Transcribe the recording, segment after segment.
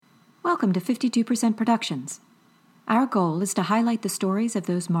Welcome to 52% Productions. Our goal is to highlight the stories of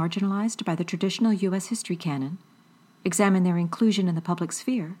those marginalized by the traditional U.S. history canon, examine their inclusion in the public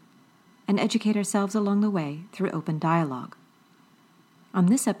sphere, and educate ourselves along the way through open dialogue. On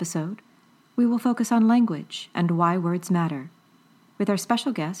this episode, we will focus on language and why words matter, with our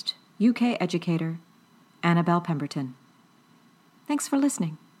special guest, UK educator, Annabelle Pemberton. Thanks for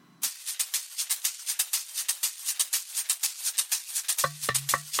listening.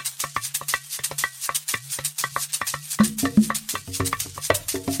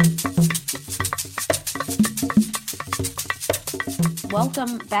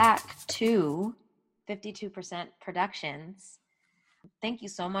 Welcome back to 52% Productions. Thank you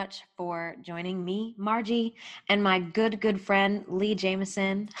so much for joining me, Margie, and my good friend, Lee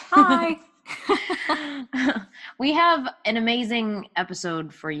Jameson. Hi! We have an amazing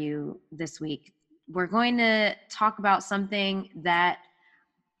episode for you this week. We're going to talk about something that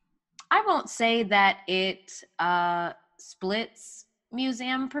I won't say that it splits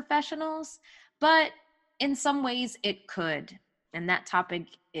museum professionals, but in some ways it could. And that topic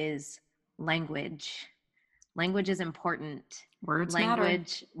is language. Language is important. Words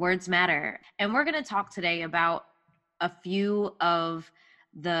matter. And we're going to talk today about a few of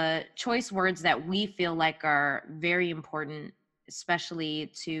the choice words that we feel like are very important, especially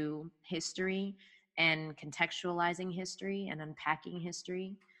to history and contextualizing history and unpacking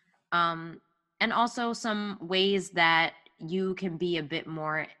history. And also some ways that you can be a bit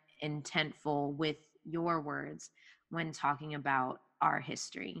more intentful with your words when talking about our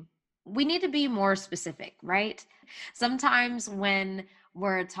history. We need to be more specific, right? Sometimes when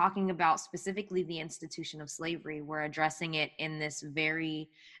we're talking about specifically the institution of slavery, we're addressing it in this very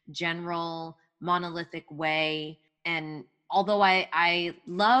general, monolithic way. And although I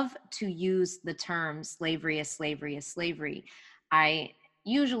love to use the term slavery is slavery is slavery, I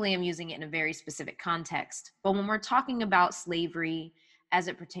usually am using it in a very specific context. But when we're talking about slavery as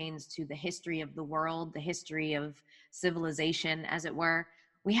it pertains to the history of the world, the history of civilization, as it were,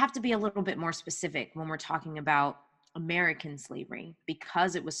 we have to be a little bit more specific when we're talking about American slavery,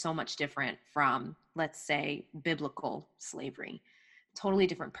 because it was so much different from, let's say, biblical slavery. Totally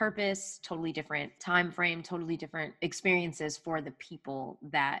different purpose, totally different time frame, totally different experiences for the people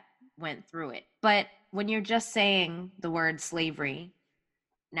that went through it. But when you're just saying the word slavery,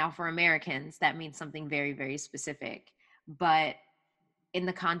 now for Americans, that means something very, very specific. But in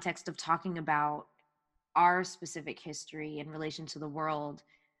the context of talking about our specific history in relation to the world,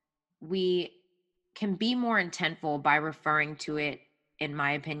 we can be more intentful by referring to it, in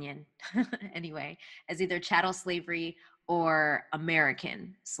my opinion, anyway, as either chattel slavery or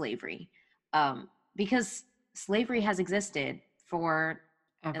American slavery, because slavery has existed for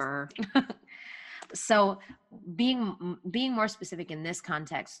ever. So being more specific in this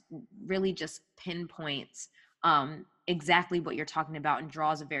context really just pinpoints exactly what you're talking about and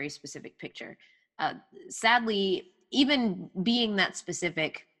draws a very specific picture. Sadly, even being that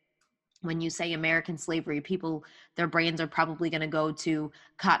specific, when you say American slavery, people, their brains are probably going to go to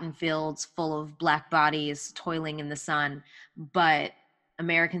cotton fields full of black bodies toiling in the sun. But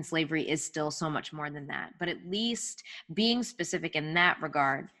American slavery is still so much more than that. But at least being specific in that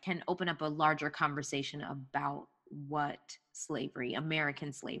regard can open up a larger conversation about what slavery,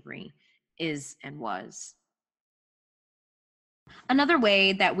 American slavery, is and was. Another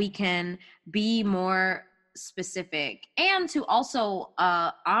way that we can be more specific and to also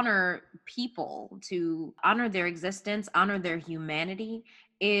honor people, to honor their existence, honor their humanity,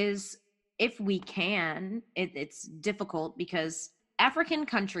 is, if we can, it's difficult because African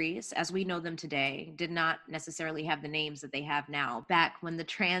countries, as we know them today, did not necessarily have the names that they have now back when the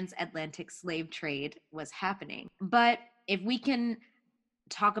transatlantic slave trade was happening. But if we can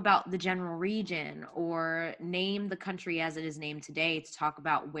talk about the general region or name the country as it is named today to talk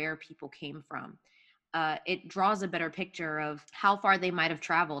about where people came from, it draws a better picture of how far they might have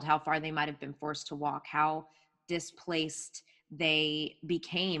traveled, how far they might have been forced to walk, how displaced they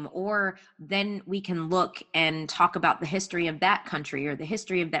became. Or then we can look and talk about the history of that country or the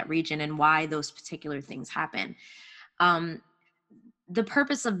history of that region and why those particular things happen. The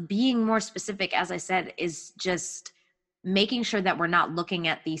purpose of being more specific, as I said, is just making sure that we're not looking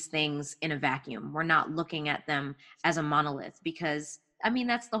at these things in a vacuum. We're not looking at them as a monolith, because I mean,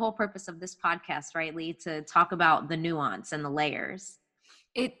 that's the whole purpose of this podcast, right, Lee? To talk about the nuance and the layers.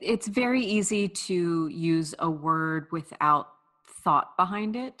 It's very easy to use a word without thought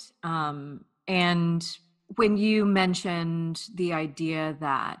behind it. And when you mentioned the idea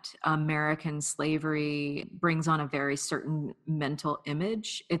that American slavery brings on a very certain mental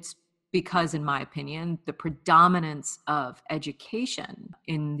image, it's because, in my opinion, the predominance of education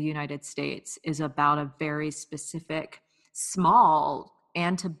in the United States is about a very specific, small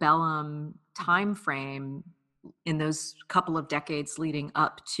antebellum time frame in those couple of decades leading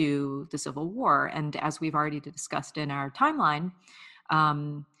up to the Civil War. And as we've already discussed in our timeline,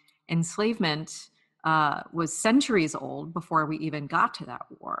 enslavement was centuries old before we even got to that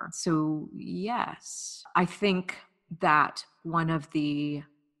war. So yes, I think that one of the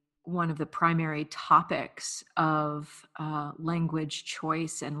primary topics of language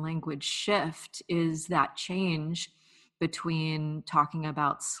choice and language shift is that change between talking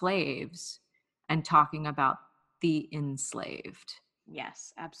about slaves and talking about the enslaved.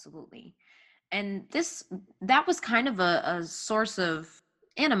 Yes, absolutely. And that was kind of a source of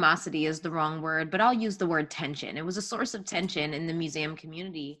animosity is the wrong word, but I'll use the word tension. It was a source of tension in the museum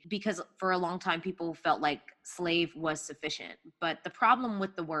community because for a long time people felt like slave was sufficient. But the problem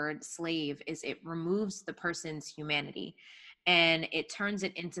with the word slave is it removes the person's humanity and it turns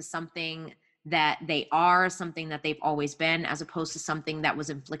it into something that they are, something that they've always been, as opposed to something that was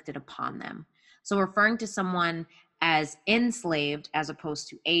inflicted upon them. So referring to someone as enslaved as opposed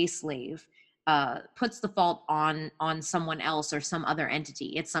to a slave puts the fault on someone else or some other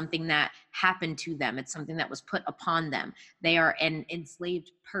entity. It's something that happened to them. It's something that was put upon them. They are an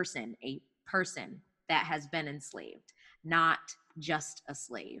enslaved person, a person that has been enslaved, not just a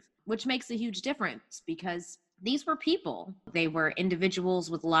slave, which makes a huge difference because these were people. They were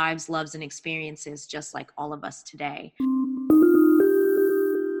individuals with lives, loves, and experiences just like all of us today.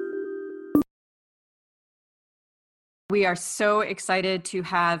 We are so excited to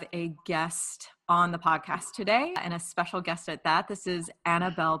have a guest on the podcast today, and a special guest at that. This is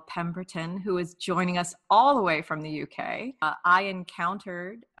Annabelle Pemberton, who is joining us all the way from the UK. I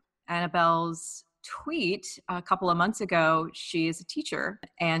encountered Annabelle's tweet a couple of months ago. She is a teacher,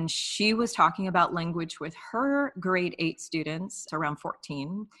 and she was talking about language with her grade 8 students, around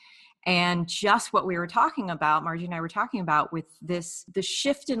 14. And just what we were talking about, Margie and I were talking about with the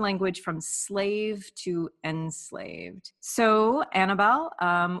shift in language from slave to enslaved. So Annabelle,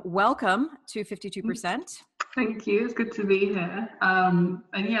 welcome to 52%. Thank you. It's good to be here. And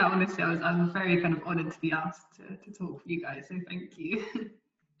yeah, honestly, I'm very kind of honored to be asked to talk with you guys. So thank you.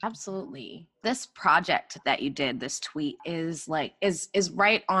 Absolutely. This project that you did, this tweet is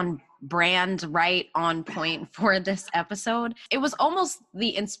right on brand, right on point for this episode. It was almost the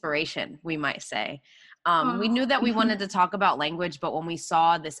inspiration, we might say. We knew that we wanted to talk about language, but when we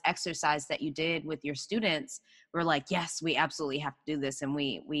saw this exercise that you did with your students, we're like, yes, we absolutely have to do this. And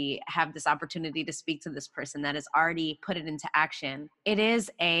we have this opportunity to speak to this person that has already put it into action. It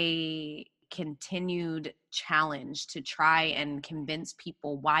is a continued challenge to try and convince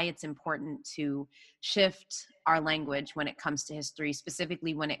people why it's important to shift our language when it comes to history,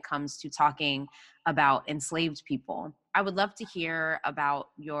 specifically when it comes to talking about enslaved people. I would love to hear about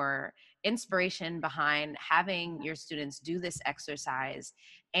your inspiration behind having your students do this exercise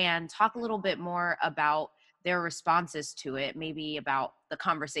and talk a little bit more about their responses to it, maybe about the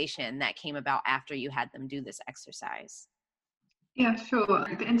conversation that came about after you had them do this exercise. Yeah, sure.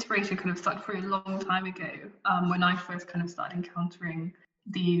 The inspiration kind of started for a long time ago when I first kind of started encountering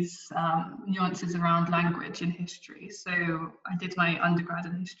these nuances around language in history. So I did my undergrad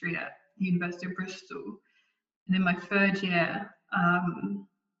in history at the University of Bristol. And in my third year,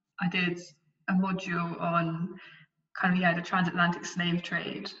 I did a module on the transatlantic slave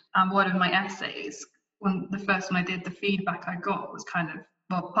trade. And one of my essays, the first one I did, the feedback I got was part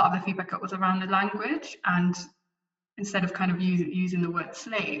of the feedback I got was around the language, and instead of kind of using the word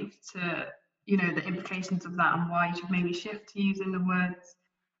slave to, the implications of that and why you should maybe shift to using the words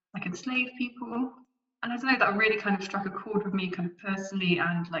like enslaved people. And I don't know, that really kind of struck a chord with me kind of personally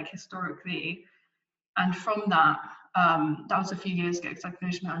and like historically. And from that, that was a few years ago because I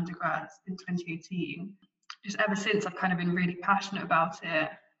finished my undergrad in 2018. Just ever since, I've kind of been really passionate about it.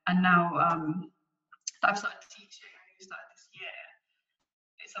 And now that I've started teaching, I started this year,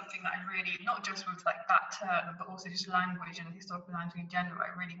 it's something that I really, not just with like that term, but also just language and historical language in general,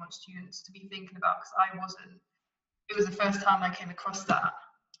 I really want students to be thinking about, because it was the first time I came across that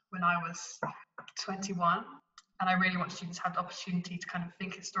when I was 21. And I really want students to have the opportunity to kind of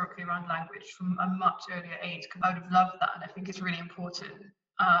think historically around language from a much earlier age, because I would have loved that, and I think it's really important.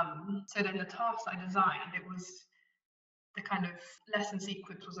 So then the tasks I designed, it was the kind of lesson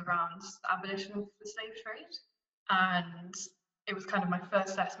sequence was around the abolition of the slave trade. And it was kind of my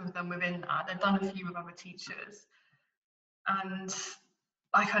first lesson with them within that. I'd done a few with other teachers. And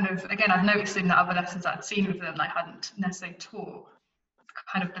I kind of, again, I've noticed in the other lessons I'd seen with them, I hadn't necessarily taught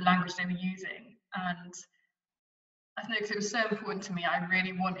kind of the language they were using. And I don't know, because it was so important to me. I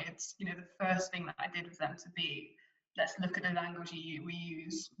really wanted, the first thing that I did with them to be, let's look at the language we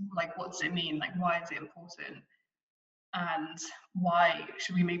use. Like, what does it mean? Like, why is it important? And why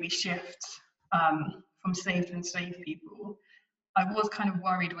should we maybe shift from slave to enslaved people? I was kind of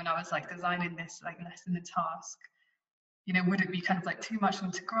worried when I was like designing this like lesson, the task. Would it be kind of like too much for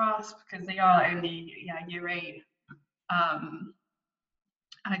them to grasp because they are only year 8?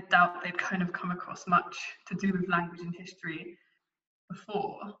 And I doubt they'd kind of come across much to do with language and history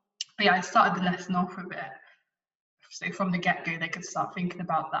before. But yeah, I started the lesson off with it. So from the get-go, they could start thinking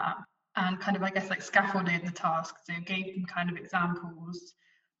about that and kind of, I guess, like scaffolded the task. So gave them kind of examples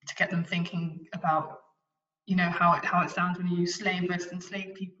to get them thinking about, how it sounds when you use slave versus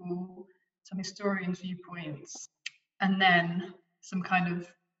enslaved people, some historians' viewpoints, and then some kind of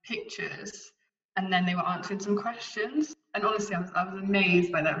pictures. And then they were answering some questions. And honestly, I was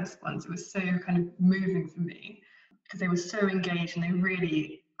amazed by that response. It was so kind of moving for me because they were so engaged and they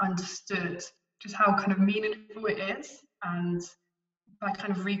really understood just how kind of meaningful it is. And by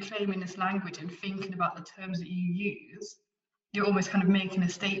kind of reclaiming this language and thinking about the terms that you use, you're almost kind of making a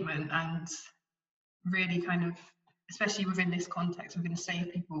statement and really kind of, especially within this context, within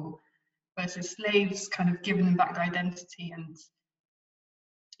enslaved people versus slaves, kind of giving them back their identity. And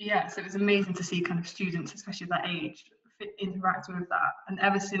yeah, so it was amazing to see kind of students, especially at that age, interact with that. And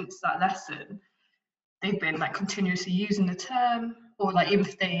ever since that lesson, they've been like continuously using the term, or like even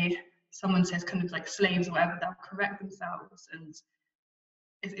if someone says kind of like slaves or whatever, they'll correct themselves. And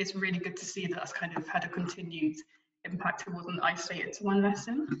it's really good to see that that's kind of had a continued impact. It wasn't isolated to one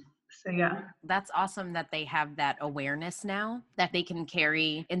lesson. So yeah. That's awesome that they have that awareness now that they can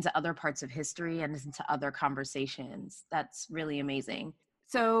carry into other parts of history and into other conversations. That's really amazing.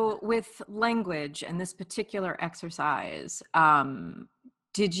 So with language and this particular exercise,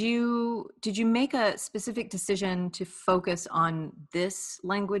 did you make a specific decision to focus on this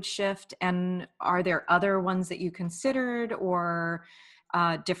language shift? And are there other ones that you considered, or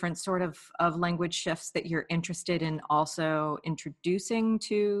different sort of language shifts that you're interested in also introducing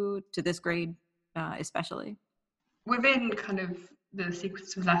to this grade, especially? Within kind of the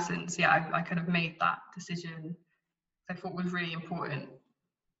sequence of lessons, yeah, I kind of made that decision. I thought was really important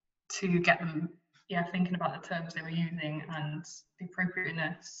to get them, thinking about the terms they were using and the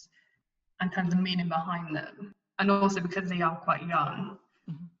appropriateness and kind of the meaning behind them. And also because they are quite young,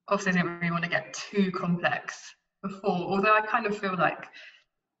 obviously I didn't really want to get too complex before, although I kind of feel like,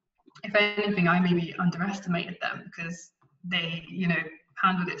 if anything, I maybe underestimated them because they,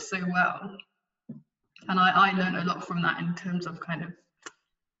 handled it so well. And I learned a lot from that in terms of kind of,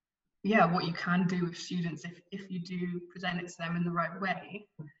 what you can do with students if you do present it to them in the right way.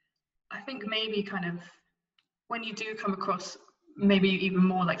 I think maybe kind of when you do come across maybe even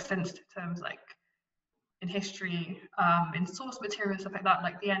more like sensitive terms, like in history, in source material, stuff like that,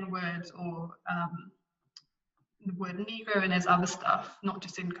 like the N-words or the word Negro, and there's other stuff, not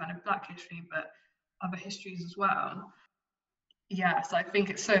just in kind of Black history, but other histories as well. Yeah, so I think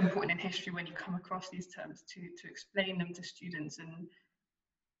it's so important in history when you come across these terms to explain them to students,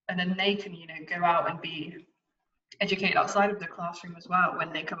 and then they can, go out and be educated outside of the classroom as well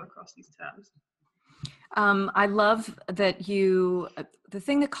when they come across these terms. I love that the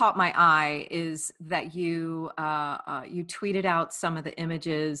thing that caught my eye is that you tweeted out some of the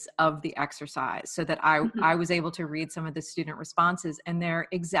images of the exercise so that I was able to read some of the student responses, and they're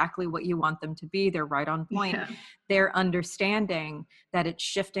exactly what you want them to be. They're right on point. Yeah. They're understanding that it's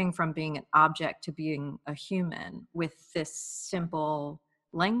shifting from being an object to being a human with this simple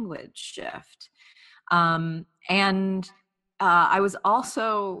language shift. I was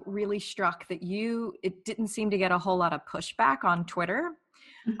also really struck that it didn't seem to get a whole lot of pushback on Twitter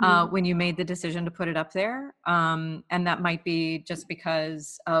when you made the decision to put it up there. And that might be just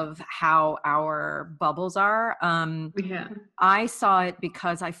because of how our bubbles are. I saw it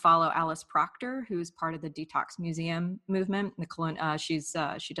because I follow Alice Proctor, who's part of the Detox Museum movement. She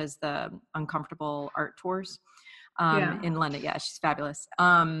does the Uncomfortable Art Tours in London. Yeah, she's fabulous.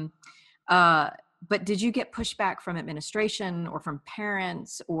 But did you get pushback from administration or from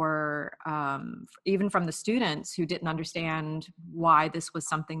parents or even from the students who didn't understand why this was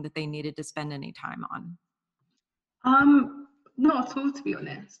something that they needed to spend any time on? Not at all, to be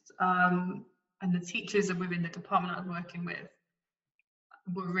honest. And the teachers within the department I was working with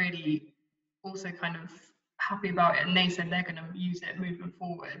were really also kind of happy about it, and they said they're going to use it moving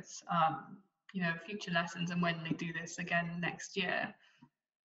forwards, future lessons, and when they do this again next year.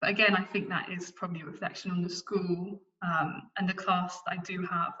 But again, I think that is probably a reflection on the school, and the class that I do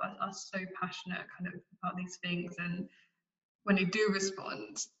have are so passionate kind of about these things. And when they do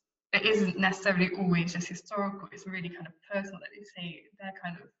respond, it isn't necessarily always just historical, it's really kind of personal, that they say they're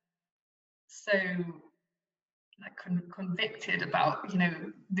kind of so like convicted about, you know,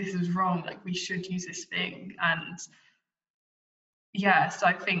 this is wrong, like we should use this thing. And yeah, so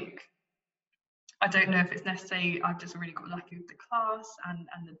I think, I don't know if it's necessarily I've just really got lucky with the class and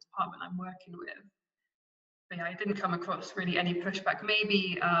the department I'm working with, but yeah, I didn't come across really any pushback.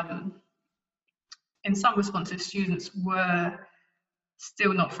 Maybe in some responses students were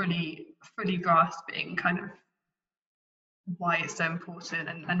still not fully grasping kind of why it's so important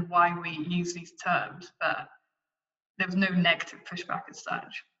and why we use these terms, but there was no negative pushback as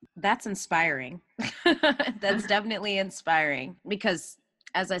such. That's inspiring. That's definitely inspiring, because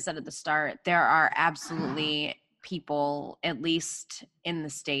as I said at the start, there are absolutely people, at least in the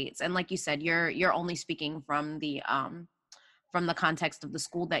States, and like you said, you're only speaking from the context of the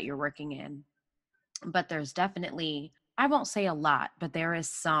school that you're working in, but there's definitely, I won't say a lot, but there is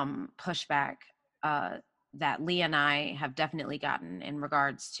some pushback that Lee and I have definitely gotten in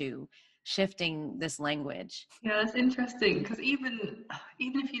regards to shifting this language. Yeah, that's interesting, because even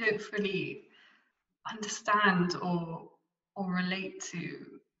if you don't fully understand or relate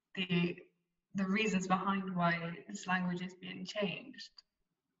to the reasons behind why this language is being changed,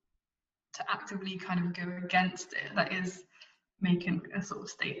 to actively kind of go against it, that is making a sort of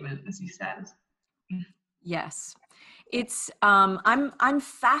statement, as you said. Yes, it's I'm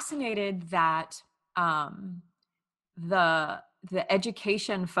fascinated that the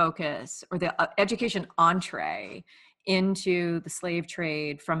education focus, or the education entree into the slave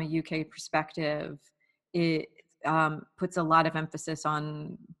trade from a UK perspective, it puts a lot of emphasis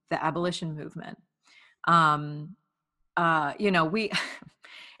on the abolition movement. You know, we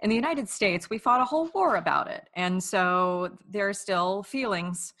in the United States, we fought a whole war about it, and so there are still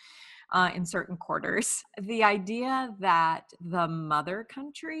feelings in certain quarters. The idea that the mother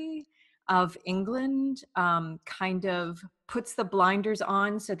country of England kind of puts the blinders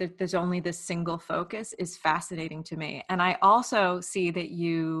on so that there's only this single focus is fascinating to me. And I also see that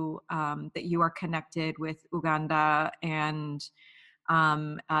you are connected with Uganda and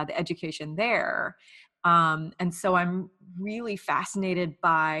the education there. And so I'm really fascinated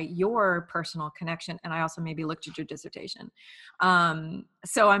by your personal connection. And I also maybe looked at your dissertation.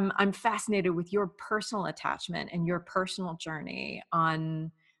 So I'm fascinated with your personal attachment and your personal journey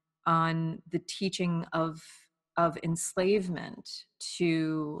on the teaching of enslavement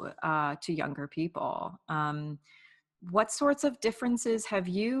to younger people. What sorts of differences have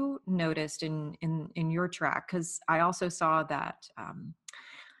you noticed in your track? Because I also saw that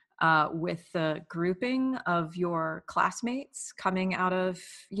with the grouping of your classmates coming out of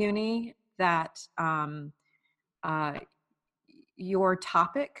uni, that your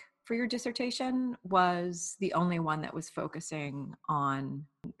topic for your dissertation was the only one that was focusing on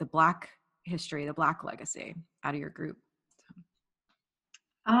the Black history, the Black legacy out of your group.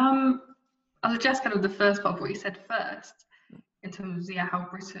 I'll address kind of the first part of what you said first, in terms of how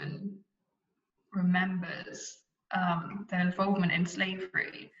Britain remembers their involvement in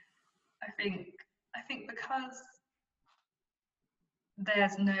slavery. I think because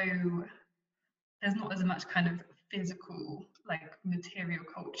there's not as much kind of physical, like material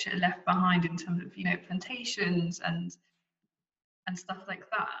culture left behind in terms of, you know, plantations and stuff like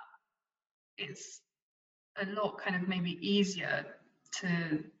that. It's a lot kind of maybe easier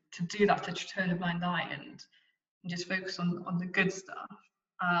to do that, to turn a blind eye and just focus on the good stuff.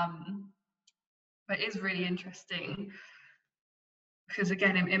 But it is really interesting because,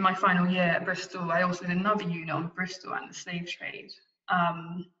 again, in my final year at Bristol, I also did another unit on Bristol and the slave trade.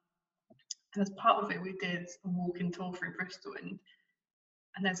 And as part of it, we did a walking tour through Bristol, and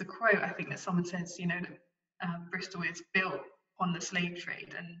there's a quote, I think, that someone says, you know, that Bristol is built on the slave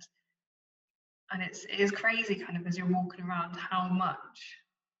trade, and it is crazy kind of as you're walking around how much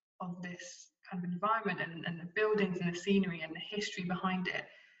of this kind of environment and the buildings and the scenery and the history behind it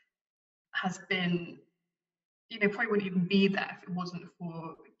has been, you know, probably wouldn't even be there if it wasn't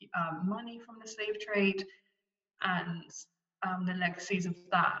for money from the slave trade and the legacies of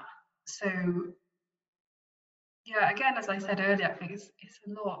that. So yeah, again, as I said earlier, I think it's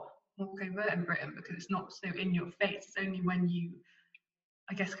a lot more covert in Britain because it's not so in your face. It's only when you,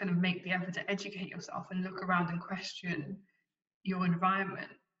 I guess, kind of make the effort to educate yourself and look around and question your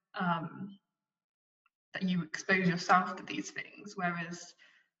environment that you expose yourself to these things. Whereas,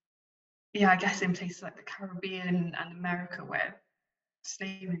 yeah, I guess in places like the Caribbean and America, where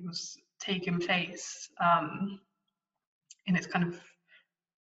slavery was taking place in its kind of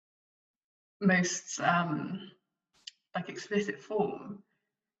most like explicit form,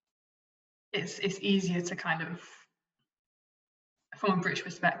 it's easier to kind of from a British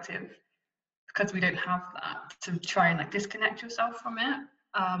perspective, because we don't have that, to try and like disconnect yourself from it.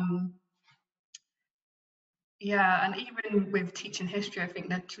 Yeah, and even with teaching history, I think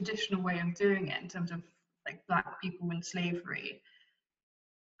the traditional way of doing it in terms of like Black people in slavery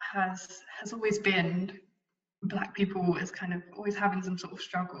has always been Black people as kind of always having some sort of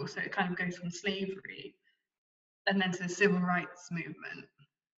struggle. So it kind of goes from slavery and then to the civil rights movement.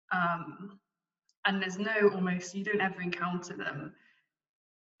 And there's you don't ever encounter them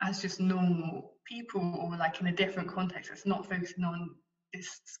as just normal people or like in a different context. It's not focusing on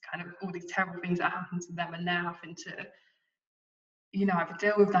this kind of all these terrible things that happen to them and they're having to, either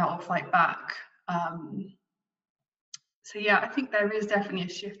deal with that or fight back. So yeah, I think there is definitely a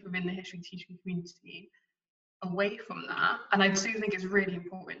shift within the history teaching community away from that. And I do think it's really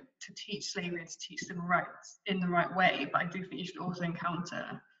important to teach slavery and to teach civil rights in the right way, but I do think you should also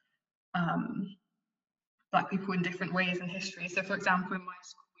encounter Black people in different ways in history. So for example, in my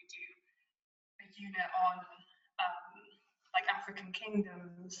school, we do a unit on like African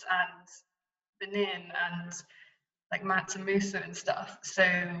kingdoms and Benin and like Mansa Musa and stuff. So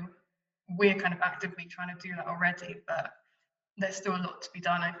we're kind of actively trying to do that already, but there's still a lot to be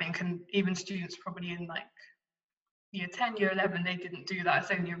done, I think. And even students probably in like year 10, year 11, they didn't do that.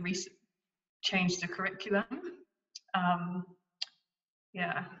 It's only a recent change to curriculum.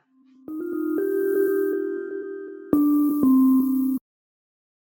 Yeah.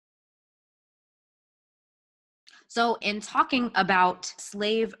 So in talking about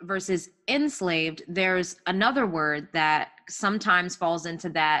slave versus enslaved, there's another word that sometimes falls into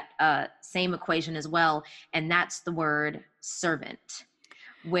that same equation as well, and that's the word servant,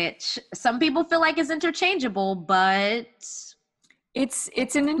 which some people feel like is interchangeable, but it's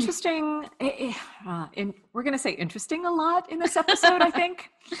an interesting, and we're going to say interesting a lot in this episode, I think.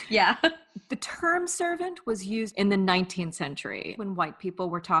 Yeah. The term servant was used in the 19th century when white people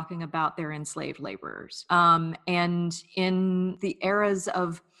were talking about their enslaved laborers. And in the eras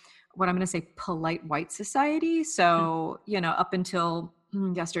of what I'm going to say polite white society, so, up until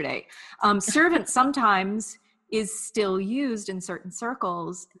yesterday, servant sometimes is still used in certain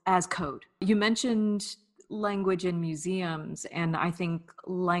circles as code. You mentioned language in museums, and I think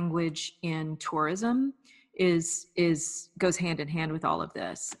language in tourism goes hand in hand with all of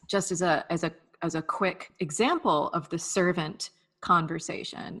this. Just as a quick example of the servant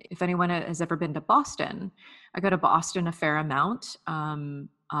conversation, if anyone has ever been to Boston, I go to Boston a fair amount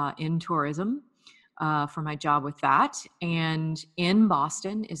in tourism for my job with that. And in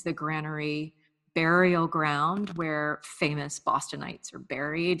Boston is the Granary burial ground where famous Bostonites are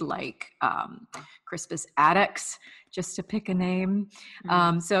buried, like Crispus Attucks, just to pick a name.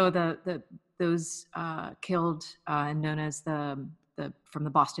 So those killed and known as from the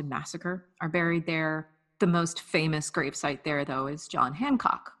Boston Massacre are buried there. The most famous gravesite there, though, is John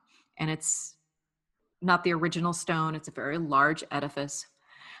Hancock, and it's not the original stone. It's a very large edifice,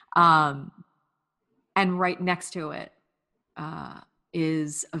 and right next to it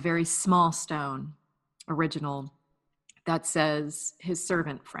is a very small stone, original, that says his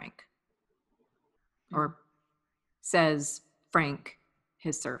servant Frank, or says Frank,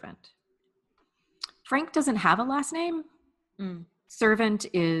 his servant. Frank doesn't have a last name. Servant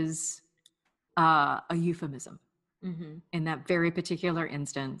is a euphemism in that very particular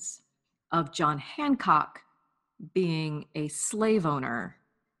instance of John Hancock being a slave owner,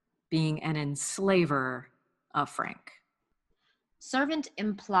 being an enslaver of Frank. Servant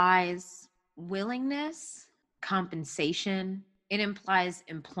implies willingness, compensation. It implies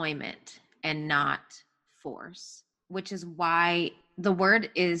employment and not force, which is why the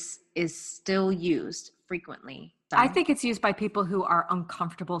word is still used frequently. I think it's used by people who are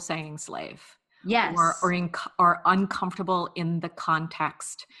uncomfortable saying slave. Yes. Or uncomfortable in the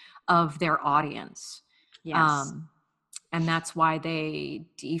context of their audience. Yes. And that's why they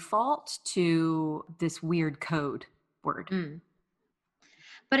default to this weird code word.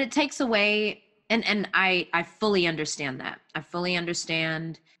 But it takes away, and I fully understand that. I fully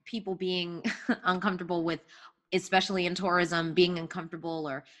understand people being uncomfortable with, especially in tourism, being uncomfortable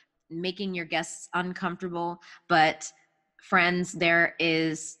or making your guests uncomfortable. But friends, there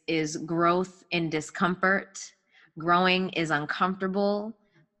is growth in discomfort. Growing is uncomfortable.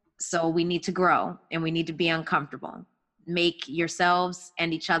 So we need to grow and we need to be uncomfortable. Make yourselves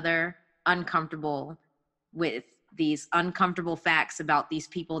and each other uncomfortable with these uncomfortable facts about these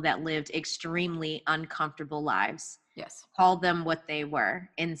people that lived extremely uncomfortable lives. Yes. Call them what they were,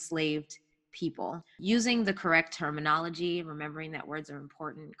 enslaved people. Using the correct terminology, remembering that words are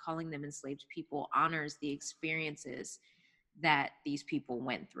important, calling them enslaved people honors the experiences that these people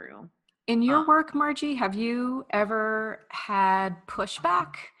went through. In your Uh, work, Margie, have you ever had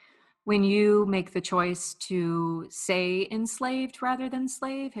pushback when you make the choice to say enslaved rather than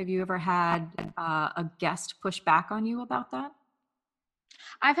slave? Have you ever had a guest push back on you about that?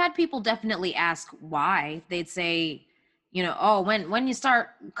 I've had people definitely ask why. They'd say, oh, when you start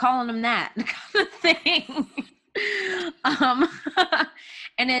calling them that kind of thing. um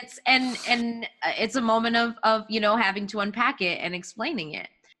and it's a moment of having to unpack it and explaining it.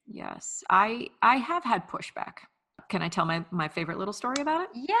 Yes, I have had pushback. Can I tell my favorite little story about it?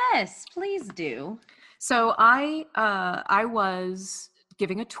 Yes, please do. So I was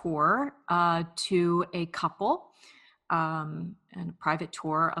giving a tour to a couple, and a private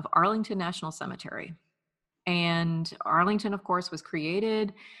tour of Arlington National Cemetery. And Arlington, of course, was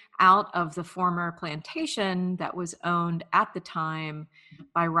created out of the former plantation that was owned at the time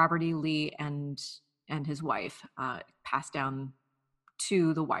by Robert E. Lee and his wife, passed down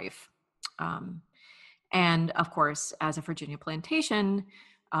to the wife. Um, and of course, as a Virginia plantation,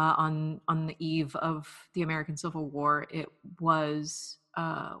 on the eve of the American Civil War, it was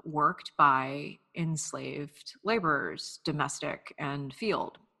worked by enslaved laborers, domestic and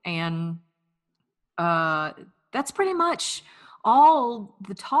field. And that's pretty much all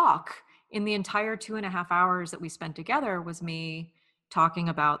the talk in the entire 2.5 hours that we spent together was me talking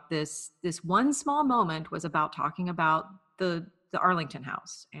about this one small moment was about talking about the Arlington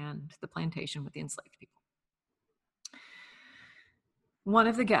house and the plantation with the enslaved people. One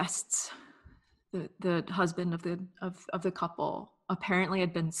of the guests, the husband of the couple, apparently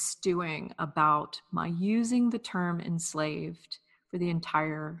had been stewing about my using the term enslaved for the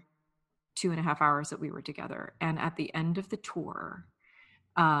entire 2.5 hours that we were together. And at the end of the tour,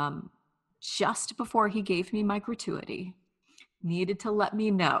 just before he gave me my gratuity, needed to let me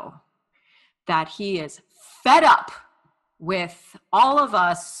know that he is fed up with all of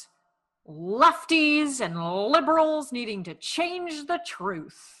us lefties and liberals needing to change the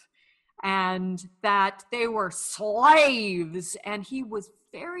truth, and that they were slaves. And he was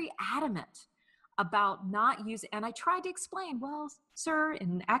very adamant about not using, and I tried to explain, well, sir,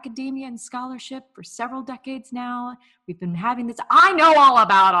 in academia and scholarship for several decades now, we've been having this, I know all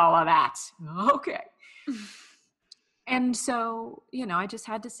about all of that. Okay. And so, I just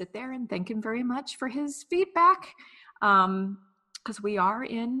had to sit there and thank him very much for his feedback, because we are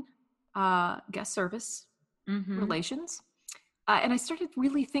in guest service relations. And I started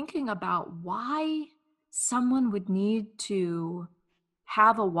really thinking about why someone would need to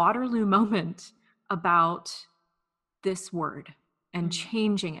have a Waterloo moment about this word and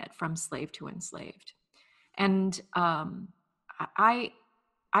changing it from slave to enslaved. And I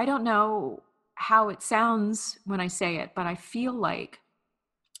don't know how it sounds when I say it, but I feel like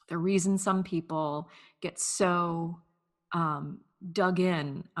the reason some people get so dug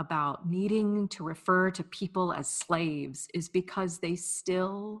in about needing to refer to people as slaves is because they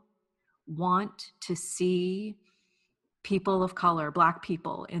still want to see people of color, Black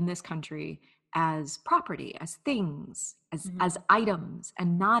people in this country, as property, as things, as items,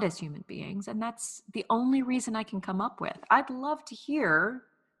 and not as human beings. And that's the only reason I can come up with. I'd love to hear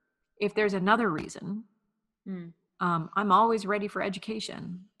if there's another reason. I'm always ready for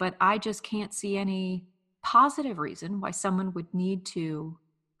education, but I just can't see any positive reason why someone would need to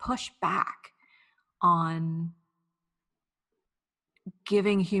push back on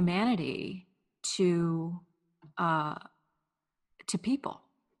giving humanity to people.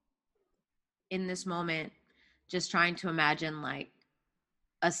 In this moment, just trying to imagine like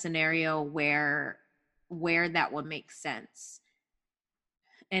a scenario where that would make sense,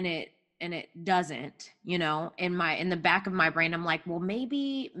 and it doesn't. In the back of my brain, I'm like, well,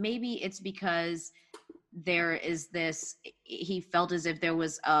 maybe it's because there is this, he felt as if there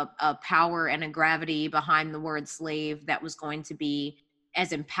was a power and a gravity behind the word slave that was going to be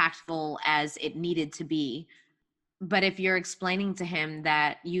as impactful as it needed to be. But if you're explaining to him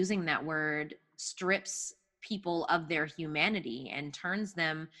that using that word strips people of their humanity and turns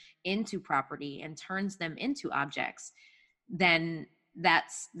them into property and turns them into objects, then that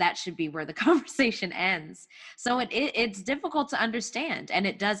should be where the conversation ends. So it's difficult to understand, and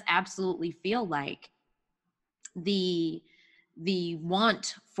it does absolutely feel like the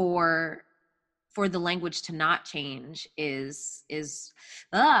want for the language to not change is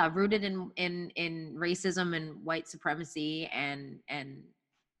rooted in racism and white supremacy and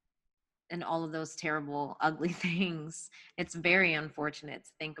all of those terrible, ugly things. It's very unfortunate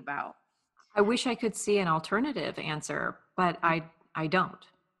to think about. I wish I could see an alternative answer, but I don't.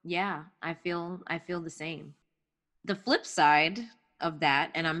 Yeah, I feel the same. The flip side of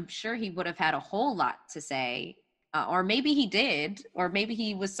that, and I'm sure he would have had a whole lot to say, or maybe he did, or maybe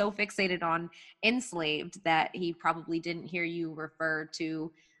he was so fixated on enslaved that he probably didn't hear you refer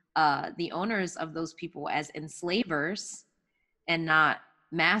to the owners of those people as enslavers and not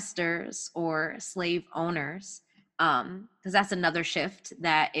masters or slave owners, because that's another shift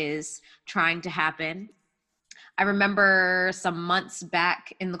that is trying to happen. I remember some months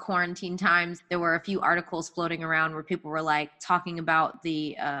back in the quarantine times, there were a few articles floating around where people were like talking about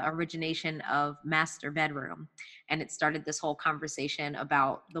the origination of master bedroom. And it started this whole conversation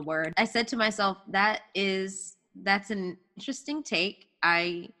about the word. I said to myself, that's an interesting take.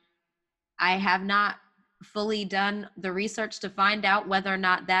 I have not fully done the research to find out whether or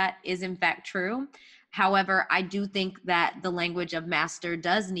not that is in fact true. However, I do think that the language of master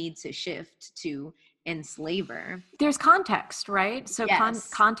does need to shift to enslaver. There's context, right? So Yes.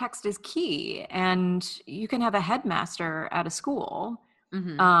 Context is key. And you can have a headmaster at a school.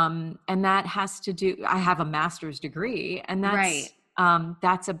 Mm-hmm. And that has to do, I have a master's degree, and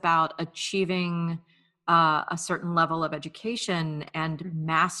that's about achieving a certain level of education and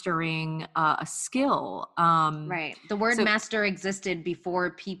mastering a skill. Right. The word master existed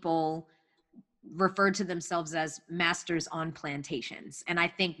before people referred to themselves as masters on plantations. And I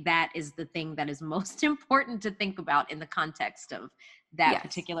think that is the thing that is most important to think about in the context of that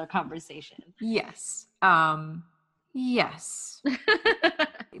particular conversation. Yes. Yes.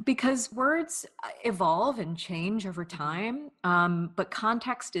 Because words evolve and change over time, but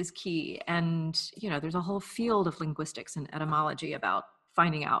context is key. And, there's a whole field of linguistics and etymology about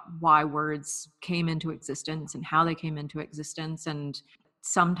finding out why words came into existence and how they came into existence. And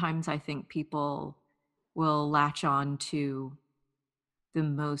sometimes I think people will latch on to the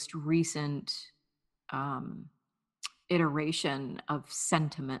most recent iteration of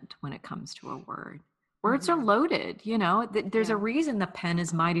sentiment when it comes to a word. Words are loaded, there's a reason the pen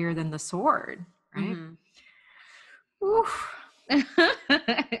is mightier than the sword, right?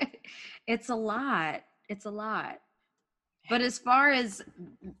 It's a lot. But as far as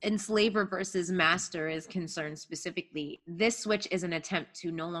enslaver versus master is concerned specifically, this switch is an attempt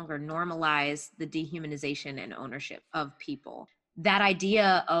to no longer normalize the dehumanization and ownership of people. That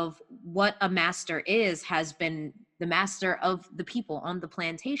idea of what a master is has been the master of the people on the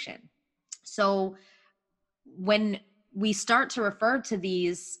plantation. So when we start to refer to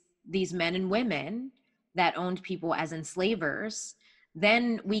these men and women that owned people as enslavers,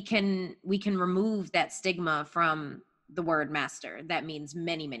 then we can remove that stigma from the word master. That means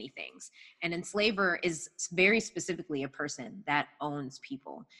many, many things. And enslaver is very specifically a person that owns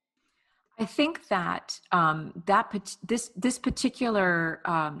people. I think that this particular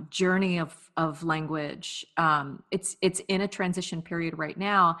journey of language, it's in a transition period right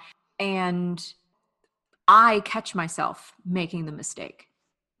now, and I catch myself making the mistake.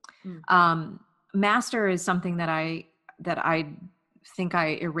 Master is something that I think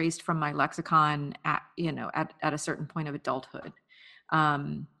I erased from my lexicon at a certain point of adulthood.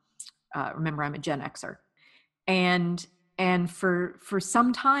 Remember, I'm a Gen Xer, and for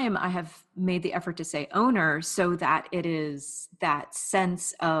some time I have made the effort to say owner, so that it is that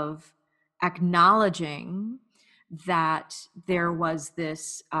sense of acknowledging that there was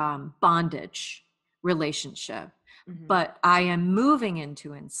this bondage relationship. But I am moving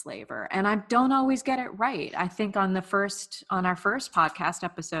into enslaver, and I don't always get it right. I think on our first podcast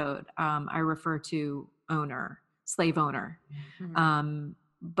episode, I refer to owner, slave owner.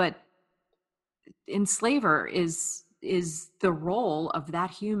 But enslaver is the role of that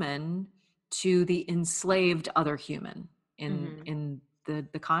human to the enslaved other human in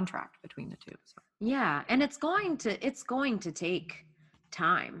the contract between the two. So. Yeah, and it's going to take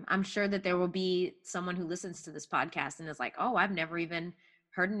time. I'm sure that there will be someone who listens to this podcast and is like, oh, I've never even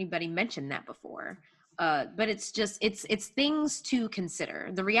heard anybody mention that before. But it's things to consider.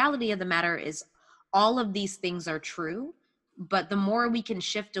 The reality of the matter is all of these things are true, but the more we can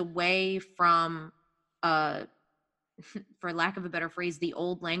shift away from, for lack of a better phrase, the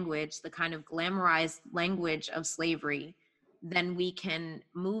old language, the kind of glamorized language of slavery, then we can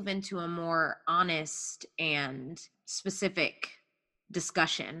move into a more honest and specific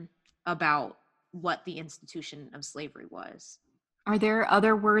discussion about what the institution of slavery was. Are there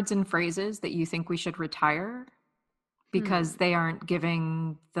other words and phrases that you think we should retire because they aren't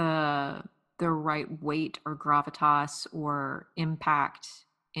giving the right weight or gravitas or impact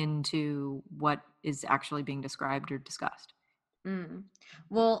into what is actually being described or discussed?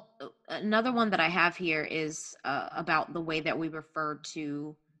 Well, another one that I have here is about the way that we refer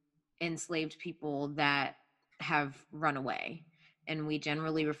to enslaved people that have run away. And we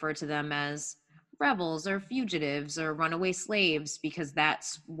generally refer to them as rebels or fugitives or runaway slaves, because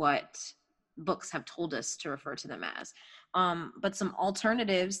that's what books have told us to refer to them as. But some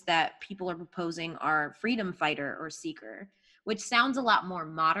alternatives that people are proposing are freedom fighter or seeker, which sounds a lot more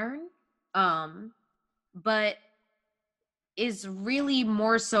modern, but is really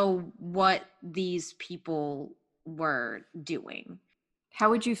more so what these people were doing. How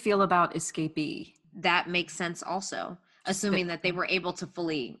would you feel about escapee? That makes sense also, assuming that they were able to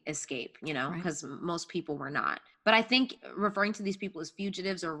fully escape, because most people were not. But I think referring to these people as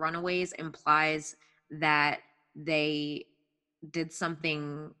fugitives or runaways implies that they did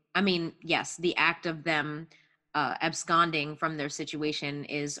something. I mean, yes, the act of them absconding from their situation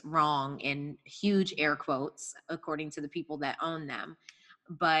is wrong in huge air quotes, according to the people that own them.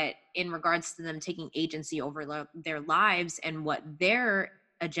 But in regards to them taking agency over their lives and what their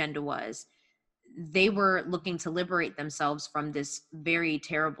agenda was, they were looking to liberate themselves from this very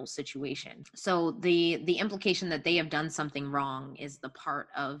terrible situation. So the implication that they have done something wrong is the part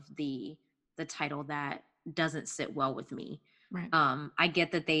of the title that doesn't sit well with me. Right. I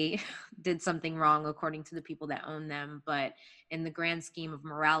get that they did something wrong according to the people that own them, but in the grand scheme of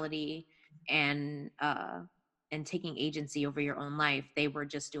morality and taking agency over your own life, they were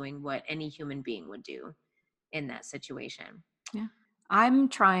just doing what any human being would do in that situation. Yeah. I'm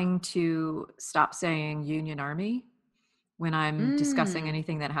trying to stop saying Union Army when I'm discussing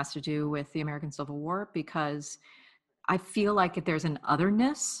anything that has to do with the American Civil War, because I feel like if there's an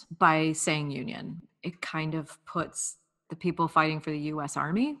otherness by saying Union, it kind of puts the people fighting for the U.S.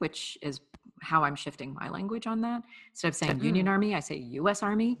 Army, which is how I'm shifting my language on that. Instead of saying Union Army, I say U.S.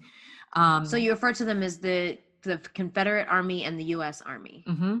 Army. So you refer to them as the Confederate Army and the U.S. Army.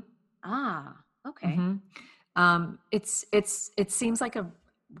 Mm-hmm. Ah, okay. Mm-hmm. It seems like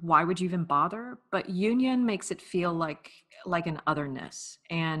why would you even bother? But Union makes it feel like an otherness,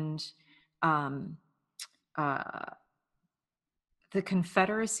 and the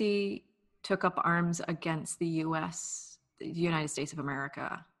Confederacy took up arms against the U.S., the United States of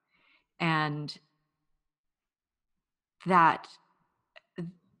America, and that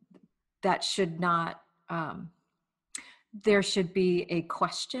should not. There should be a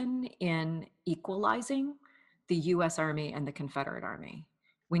question in equalizing the U.S. Army and the Confederate Army.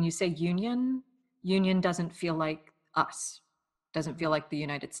 When you say Union doesn't feel like us, doesn't feel like the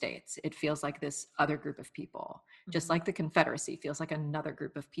United States. It feels like this other group of people, just like the Confederacy feels like another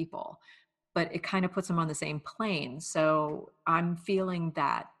group of people, but it kind of puts them on the same plane. So I'm feeling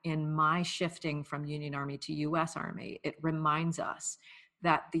that in my shifting from Union Army to U.S. Army, it reminds us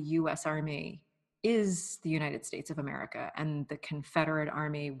that the U.S. Army is the United States of America, and the Confederate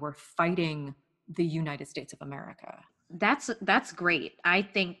Army were fighting the United States of America. That's great. I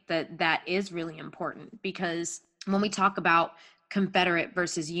think that is really important, because when we talk about Confederate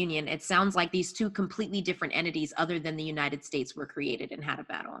versus Union, it sounds like these two completely different entities other than the United States were created and had a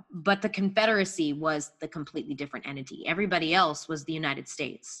battle. But the Confederacy was the completely different entity. Everybody else was the United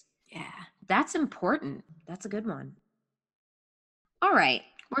States. Yeah. That's important. That's a good one. All right.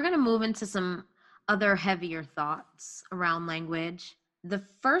 We're going to move into some other heavier thoughts around language. The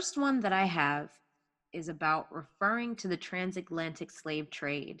first one that I have is about referring to the transatlantic slave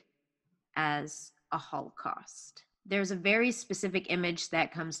trade as a Holocaust. There's a very specific image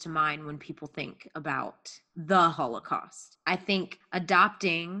that comes to mind when people think about the Holocaust. I think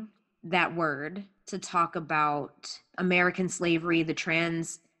adopting that word to talk about American slavery, the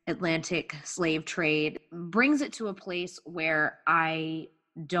transatlantic slave trade, brings it to a place where I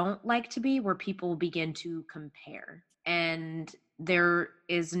don't like to be, where people begin to compare. And there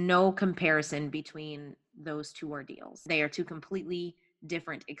is no comparison between those two ordeals. They are two completely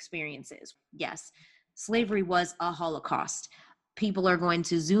different experiences. Yes, slavery was a Holocaust. People are going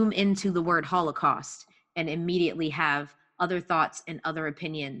to zoom into the word Holocaust and immediately have other thoughts and other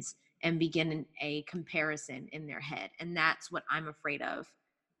opinions and begin a comparison in their head. And that's what I'm afraid of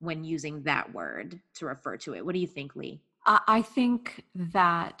when using that word to refer to it. What do you think, Lee? I think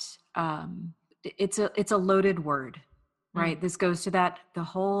that it's a loaded word, right? This goes to the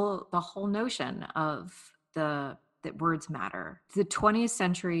whole notion of that words matter. The 20th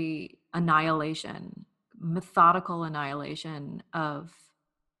century annihilation, methodical annihilation of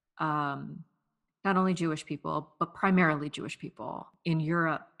not only Jewish people, but primarily Jewish people in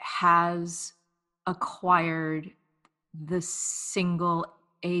Europe has acquired the single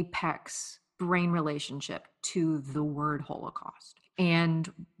apex brain relationship to the word Holocaust.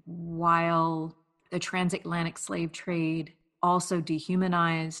 And while the transatlantic slave trade also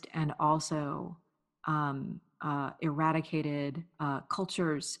dehumanized and also eradicated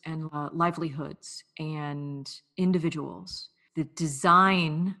cultures and livelihoods and individuals, the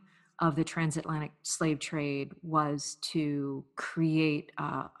design of the transatlantic slave trade was to create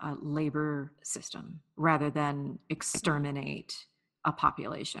a labor system rather than exterminate a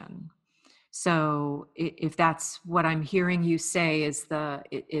population. So if that's what I'm hearing you say is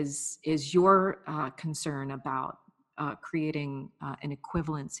your concern about creating an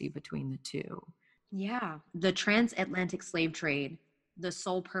equivalency between the two. Yeah. The transatlantic slave trade, the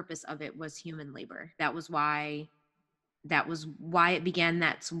sole purpose of it was human labor. That was why it began.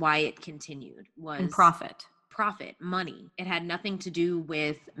 That's why it continued. And profit, money. It had nothing to do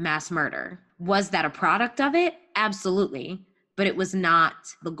with mass murder. Was that a product of it? Absolutely. But it was not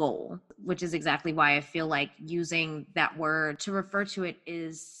the goal, which is exactly why I feel like using that word to refer to it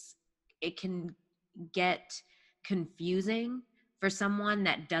it can get confusing for someone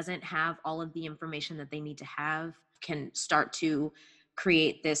that doesn't have all of the information that they need to have, can start to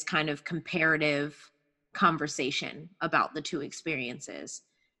create this kind of comparative conversation about the two experiences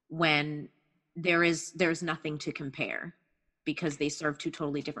when there's nothing to compare because they serve two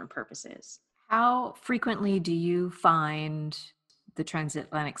totally different purposes. How frequently do you find the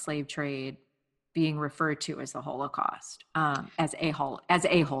transatlantic slave trade being referred to as the Holocaust, as a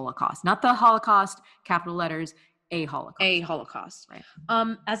Holocaust, not the Holocaust, capital letters, a Holocaust? A Holocaust. Right.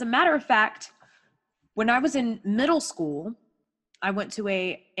 As a matter of fact, when I was in middle school, I went to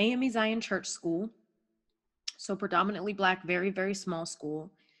a AME Zion Church school, so predominantly Black, very, very small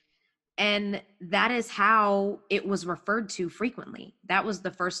school. And that is how it was referred to frequently. That was the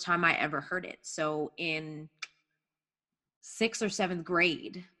first time I ever heard it. So in 6th or 7th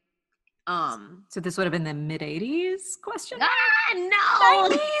grade. So this would have been the mid-'80s question? No!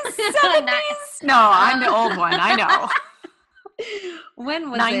 90s? 70s? No, I'm the old one. I know.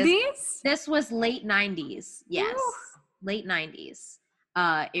 When was 90s? This was late 90s. Yes. Ooh. Late 90s.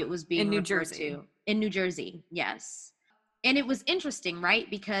 It was being in New referred Jersey. to. In New Jersey, yes. And it was interesting, right?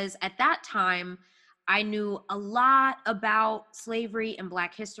 Because at that time, I knew a lot about slavery and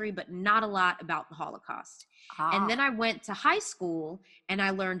Black history, but not a lot about the Holocaust. And then I went to high school and I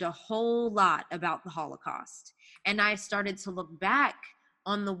learned a whole lot about the Holocaust. And I started to look back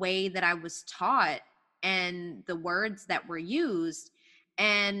on the way that I was taught and the words that were used.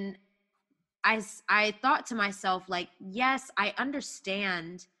 And I thought to myself, like, yes, I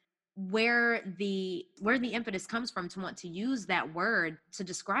understand where the impetus comes from to want to use that word to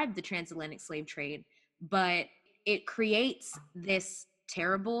describe the transatlantic slave trade, but it creates this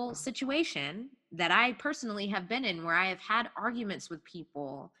terrible situation that I personally have been in, where I have had arguments with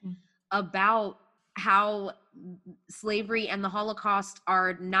people about how slavery and the Holocaust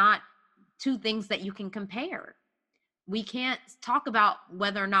are not two things that you can compare. We can't talk about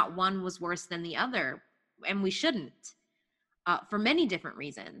whether or not one was worse than the other, and we shouldn't, for many different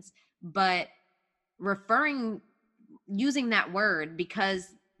reasons. But using that word because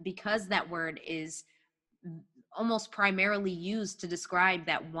that word is almost primarily used to describe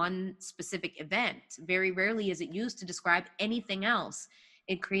that one specific event. Very rarely is it used to describe anything else.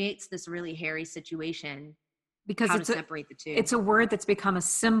 It creates this really hairy situation because how to separate the two. It's a word that's become a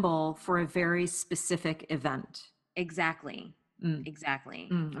symbol for a very specific event. Exactly. Exactly.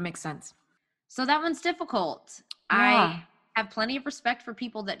 That makes sense. So that one's difficult. Yeah. I have plenty of respect for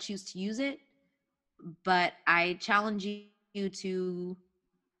people that choose to use it, but I challenge you to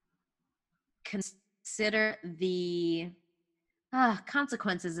consider the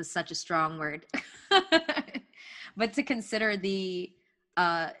consequences is such a strong word, but to consider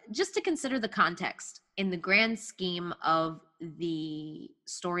just to consider the context in the grand scheme of the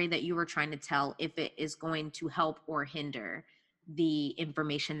story that you were trying to tell, if it is going to help or hinder the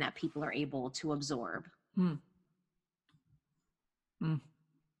information that people are able to absorb.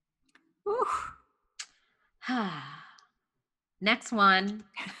 Next one.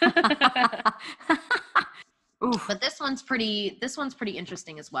 But this one's pretty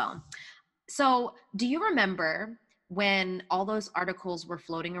interesting as well. So do you remember when all those articles were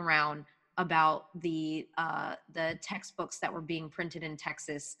floating around about the textbooks that were being printed in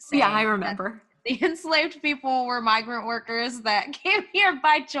Texas? Yeah, I remember. The enslaved people were migrant workers that came here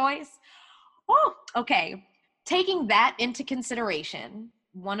by choice. Oh, okay. Taking that into consideration,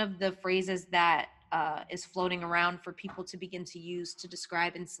 one of the phrases that is floating around for people to begin to use to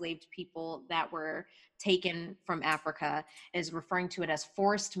describe enslaved people that were taken from Africa is referring to it as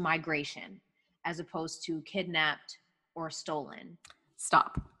forced migration, as opposed to kidnapped or stolen.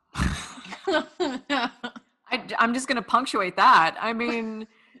 Stop. I'm just going to punctuate that. I mean,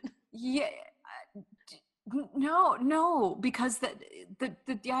 yeah, no, because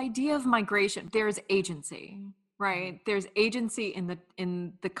the idea of migration, there's agency, right? There's agency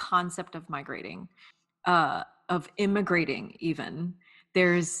in the concept of migrating, of immigrating even.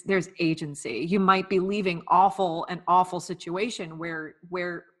 there's agency. You might be leaving an awful situation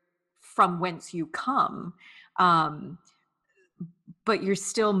where from whence you come, but you're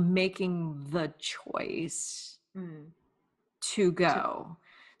still making the choice to go.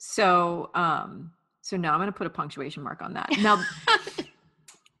 So so now I'm going to put a punctuation mark on that. Now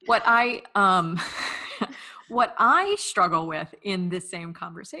what I what I struggle with in this same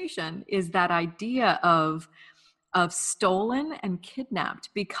conversation is that idea of stolen and kidnapped,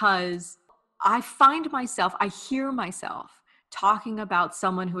 because I hear myself talking about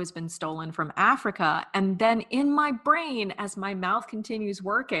someone who has been stolen from Africa. And then in my brain, as my mouth continues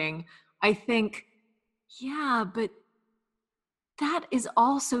working, I think, yeah, but that is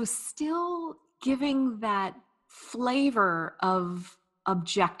also still giving that flavor of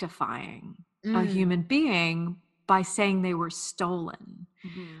objectifying a human being by saying they were stolen.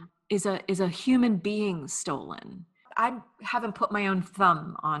 Is a human being stolen? I haven't put my own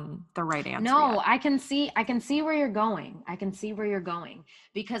thumb on the right answer. No, yet. I can see where you're going. I can see where you're going,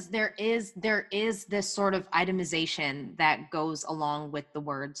 because there is this sort of itemization that goes along with the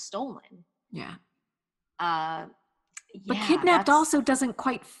word stolen. Yeah. But yeah, kidnapped also doesn't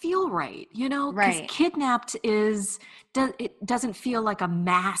quite feel right, because right. Kidnapped it doesn't feel like a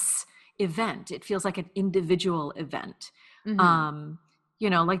mass event. It feels like an individual event.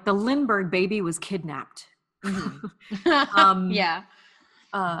 Like the Lindbergh baby was kidnapped. Yeah.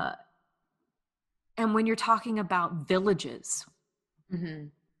 And when you're talking about villages,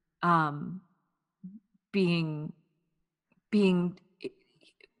 being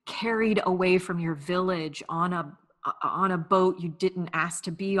carried away from your village on a boat you didn't ask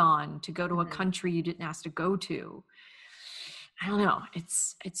to be on, to go to a country you didn't ask to go to. I don't know.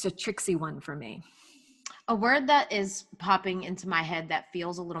 It's a tricksy one for me. A word that is popping into my head that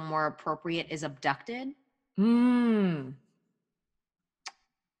feels a little more appropriate is abducted.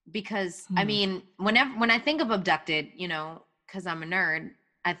 Because I mean, when I think of abducted, because I'm a nerd,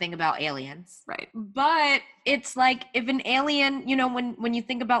 I think about aliens. Right. But it's like, if an alien, when you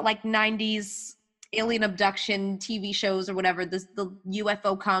think about like 90s alien abduction TV shows or whatever, the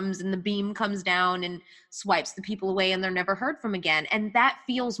UFO comes and the beam comes down and swipes the people away and they're never heard from again. And that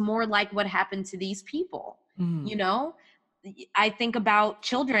feels more like what happened to these people. I think about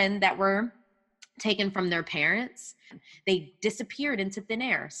children that were taken from their parents. They disappeared into thin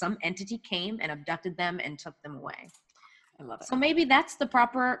air. Some entity came and abducted them and took them away. I love it. So maybe that's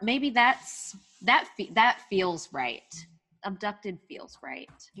that feels right. Abducted feels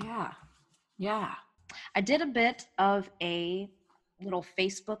right. Yeah. I did a bit of a little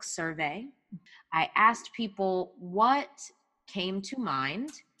Facebook survey. I asked people what came to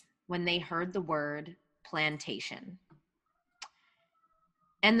mind when they heard the word plantation.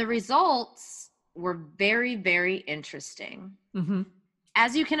 And the results were very, very interesting.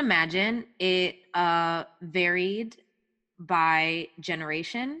 As you can imagine, it varied by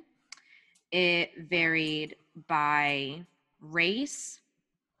generation. It varied by race.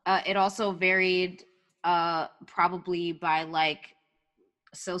 It also varied probably by like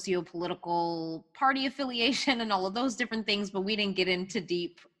socio-political party affiliation and all of those different things, but we didn't get into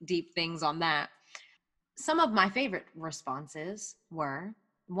deep things on that. Some of my favorite responses were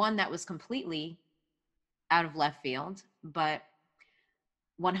one that was completely out of left field, but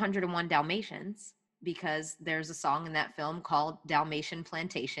 101 Dalmatians, because there's a song in that film called Dalmatian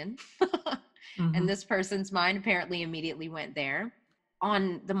Plantation. And this person's mind apparently immediately went there.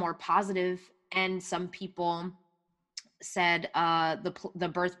 On the more positive end, some people said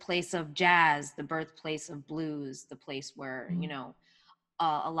the birthplace of jazz, the birthplace of blues, the place where,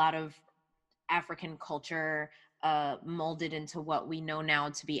 a lot of African culture molded into what we know now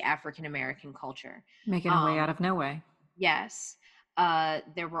to be African American culture. Making a way out of no way. Yes.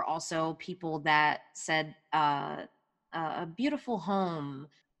 There were also people that said a beautiful home,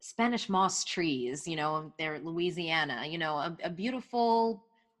 Spanish moss trees, they're Louisiana, a beautiful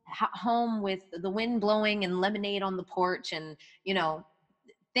home with the wind blowing and lemonade on the porch and,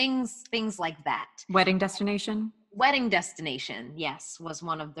 things like that. Wedding destination? Wedding destination, yes, was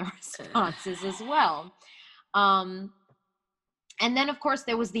one of the responses as well. And then, of course,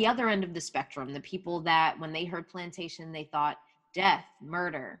 there was the other end of the spectrum, the people that when they heard plantation, they thought death,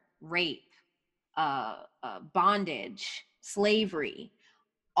 murder, rape, bondage, slavery,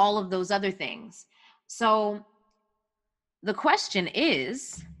 all of those other things. So the question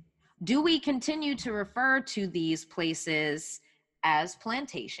is, do we continue to refer to these places as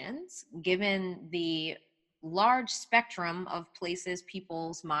plantations, given the large spectrum of places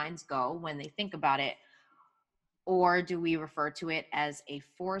people's minds go when they think about it? Or do we refer to it as a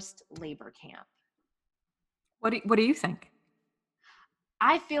forced labor camp? What do you think?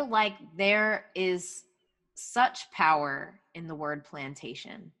 I feel like there is such power in the word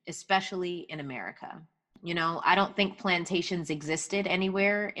plantation, especially in America. You know, I don't think plantations existed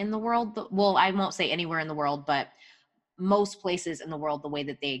anywhere in the world. Well, I won't say anywhere in the world, but most places in the world the way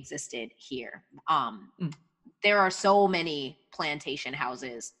that they existed here. There are so many plantation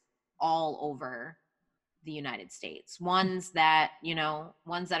houses all over the United States. Ones that, you know,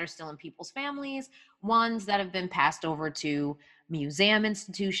 ones that are still in people's families, ones that have been passed over to museum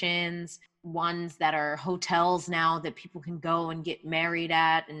institutions, ones that are hotels now that people can go and get married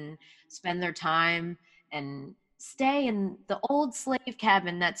at and spend their time and stay in the old slave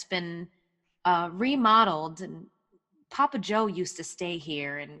cabin that's been remodeled. And Papa Joe used to stay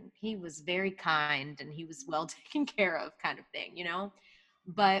here and he was very kind and he was well taken care of, kind of thing, you know?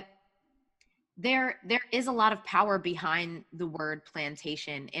 But there is a lot of power behind the word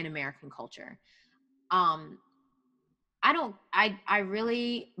plantation in American culture. I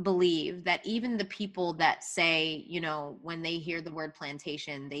really believe that even the people that say, you know, when they hear the word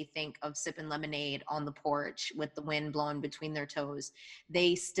plantation, they think of sipping lemonade on the porch with the wind blowing between their toes.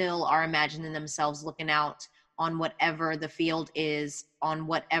 They still are imagining themselves looking out on whatever the field is, on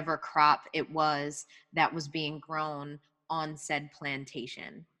whatever crop it was that was being grown on said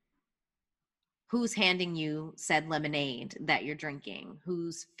plantation. Who's handing you said lemonade that you're drinking?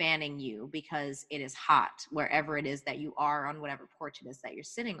 Who's fanning you because it is hot wherever it is that you are on whatever porch it is that you're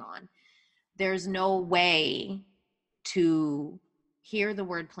sitting on? There's no way to hear the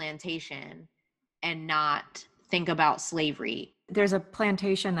word plantation and not think about slavery. There's a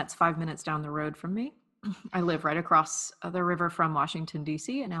plantation that's 5 minutes down the road from me. I live right across the river from Washington,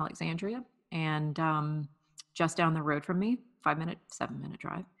 D.C. in Alexandria. And just down the road from me, 7-minute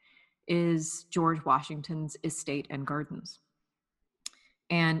drive, is George Washington's estate and gardens.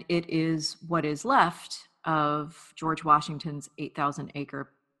 And it is what is left of George Washington's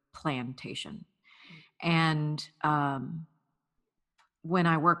 8,000-acre plantation. And when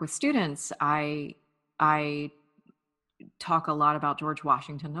I work with students, I talk a lot about George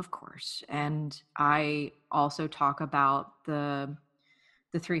Washington, of course. And I also talk about the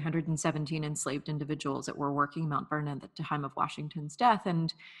 317 enslaved individuals that were working Mount Vernon at the time of Washington's death.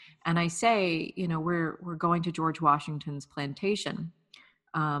 And I say, you know, we're going to George Washington's plantation.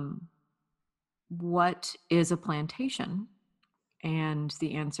 What is a plantation? And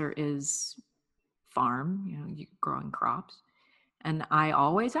the answer is farm, you know, growing crops. And I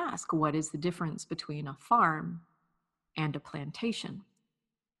always ask, what is the difference between a farm and a plantation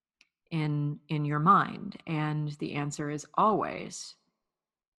in your mind? And the answer is always,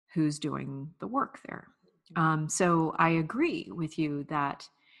 who's doing the work there. So I agree with you that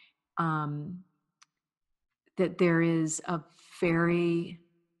that there is a very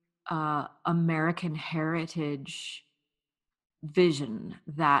American heritage vision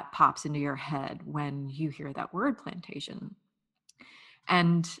that pops into your head when you hear that word plantation.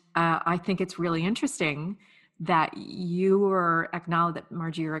 And I think it's really interesting that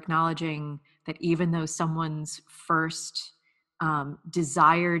Margie, you're acknowledging that even though someone's first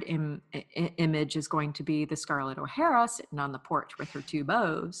desired image is going to be the Scarlett O'Hara sitting on the porch with her two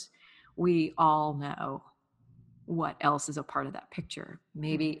beaux, we all know what else is a part of that picture.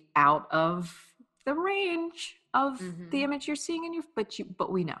 Maybe out of the range of the image you're seeing in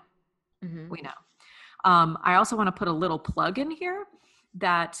but we know. We know. I also want to put a little plug in here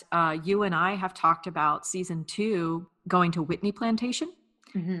that you and I have talked about season 2 going to Whitney Plantation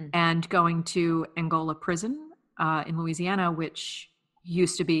and going to Angola Prison in Louisiana, which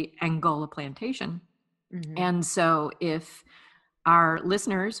used to be Angola Plantation. And so if our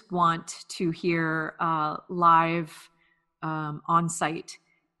listeners want to hear live on-site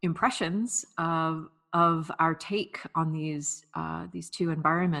impressions of our take on these two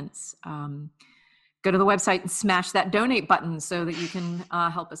environments, go to the website and smash that donate button so that you can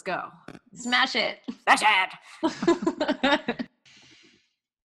help us go. Smash it. Smash it.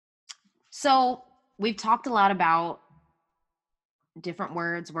 So we've talked a lot about different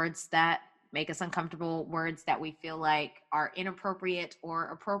words that make us uncomfortable, words that we feel like are inappropriate or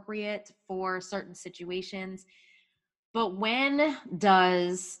appropriate for certain situations. But when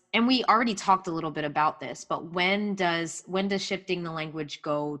does, and we already talked a little bit about this, but when does shifting the language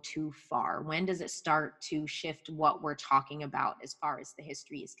go too far? When does it start to shift what we're talking about as far as the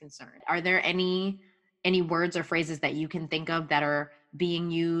history is concerned? Are there any words or phrases that you can think of that are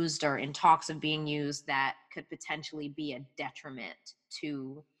being used or in talks of being used that could potentially be a detriment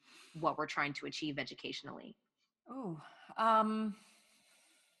to what we're trying to achieve educationally?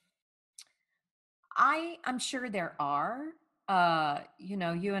 I'm sure there are. You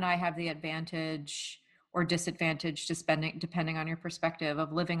know, you and I have the advantage. or disadvantaged, depending on your perspective,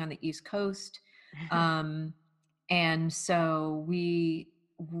 of living on the East Coast. And so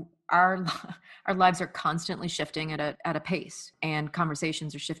our lives are constantly shifting at a pace, and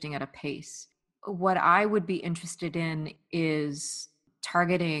conversations are shifting at a pace. What I would be interested in is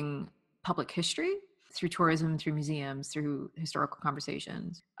targeting public history through tourism, through museums, through historical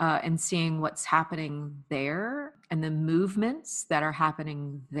conversations, and seeing what's happening there and the movements that are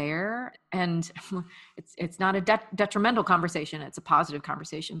happening there. And it's not a detrimental conversation, it's a positive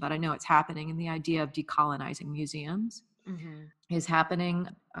conversation, but I know it's happening. And the idea of decolonizing museums is happening.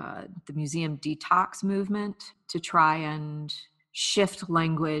 The museum detox movement to try and shift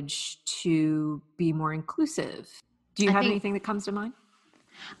language to be more inclusive. Do you have anything that comes to mind?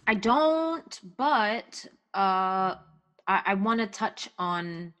 I don't, but I want to touch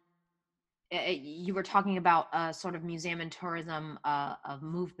on, you were talking about sort of museum and tourism of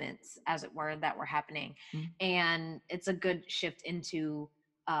movements, as it were, that were happening. And it's a good shift into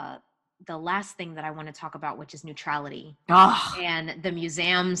the last thing that I want to talk about, which is neutrality. And the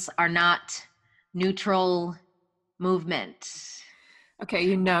museums are not neutral movement. Okay,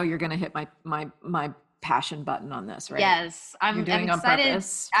 you're going to hit my passion button on this, right? Yes, I'm excited. On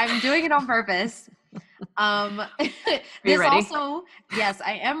purpose. I'm doing it on purpose. This ready? Also, yes,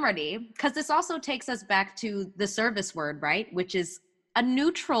 I am ready, because this also takes us back to the service word, right? Which is a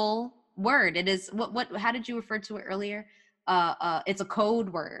neutral word. It is what? How did you refer to it earlier? It's a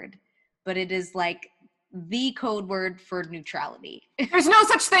code word, but it is like the code word for neutrality. There's no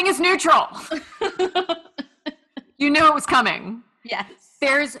such thing as neutral. You knew it was coming. Yes.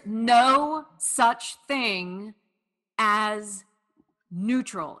 There's no such thing as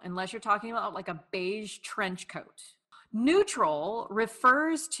neutral, unless you're talking about like a beige trench coat. Neutral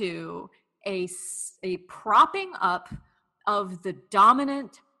refers to a propping up of the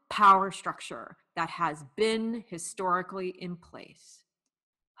dominant power structure that has been historically in place.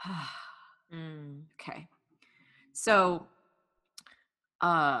 Okay. So,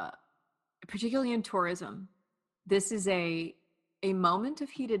 particularly in tourism, this is a moment of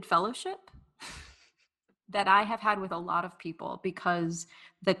heated fellowship that I have had with a lot of people, because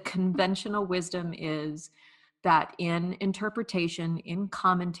the conventional wisdom is that in interpretation, in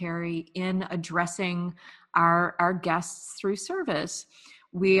commentary, in addressing our guests through service,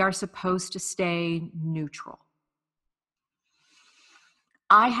 we are supposed to stay neutral.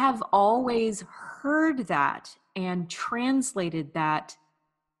 I have always heard that and translated that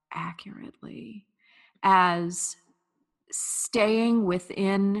accurately as staying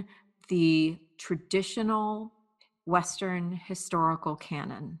within the traditional Western historical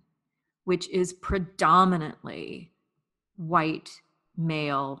canon, which is predominantly white,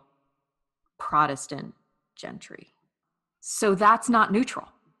 male, Protestant gentry. So that's not neutral,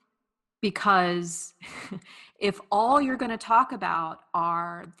 because if all you're going to talk about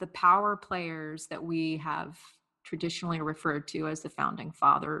are the power players that we have traditionally referred to as the founding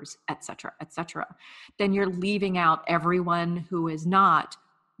fathers, et cetera, then you're leaving out everyone who is not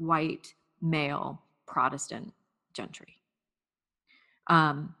white, male, Protestant gentry.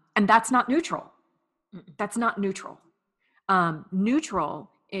 And that's not neutral. That's not neutral.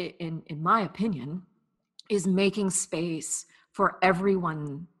 Neutral, in my opinion, is making space for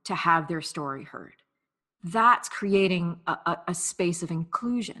everyone to have their story heard. That's creating a space of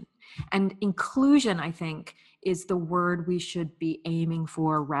inclusion. And inclusion, I think, is the word we should be aiming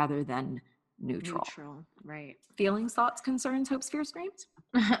for rather than neutral. Neutral, right. Feelings, thoughts, concerns, hopes, fears, dreams?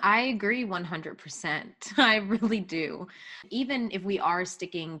 I agree 100%. I really do. Even if we are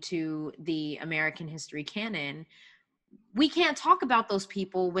sticking to the American history canon, we can't talk about those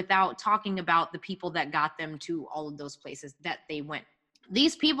people without talking about the people that got them to all of those places that they went.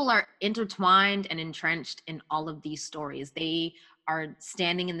 These people are intertwined and entrenched in all of these stories. They are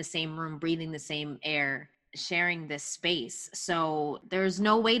standing in the same room, breathing the same air, sharing this space. So there's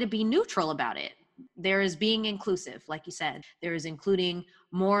no way to be neutral about it. There is being inclusive, like you said. There is including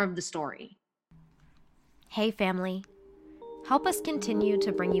more of the story. Hey family, help us continue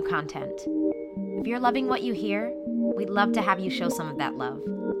to bring you content. If you're loving what you hear, we'd love to have you show some of that love.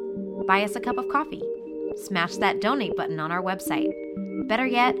 Buy us a cup of coffee. Smash that donate button on our website. Better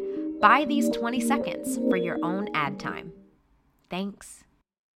yet, buy these 20 seconds for your own ad time. Thanks.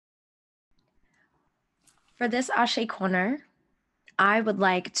 For this Ashe Corner, I would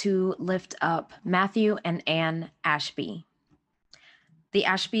like to lift up Matthew and Anne Ashby. The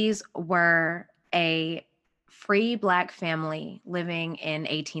Ashbys were a free Black family living in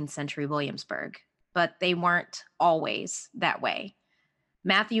 18th century Williamsburg, but they weren't always that way.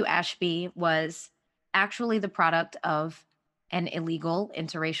 Matthew Ashby was actually the product of an illegal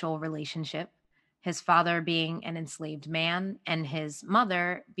interracial relationship his father being an enslaved man and his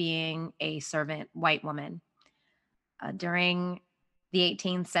mother being a servant white woman. During the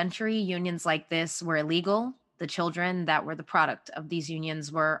 18th century, unions like this were illegal. The children that were the product of these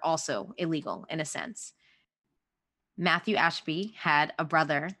unions were also illegal in a sense. Matthew Ashby had a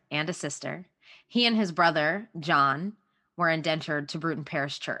brother and a sister. He and his brother, John, were indentured to Bruton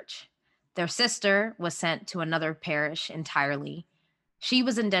Parish Church. Their sister was sent to another parish entirely. She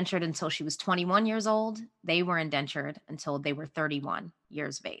was indentured until she was 21 years old. They were indentured until they were 31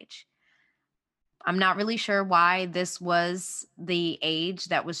 years of age. I'm not really sure why this was the age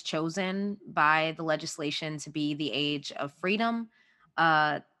that was chosen by the legislation to be the age of freedom,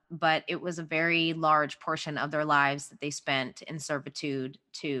 but it was a very large portion of their lives that they spent in servitude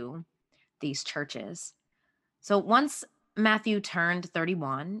to these churches. So once Matthew turned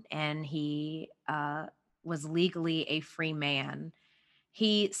 31 and he was legally a free man,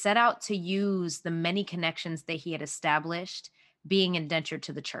 he set out to use the many connections that he had established being indentured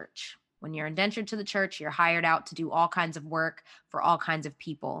to the church. When you're indentured to the church, you're hired out to do all kinds of work for all kinds of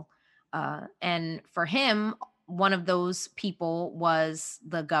people. And for him, one of those people was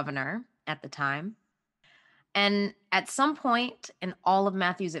the governor at the time. And at some point in all of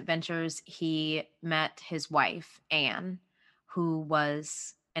Matthew's adventures, he met his wife, Anne, who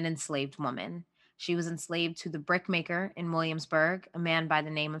was an enslaved woman. She was enslaved to the brickmaker in Williamsburg, a man by the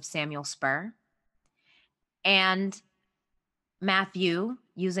name of Samuel Spur. And Matthew,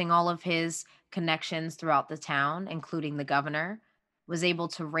 using all of his connections throughout the town, including the governor, was able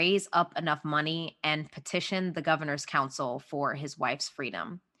to raise up enough money and petition the governor's council for his wife's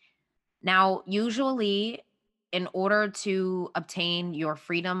freedom. Now, usually, in order to obtain your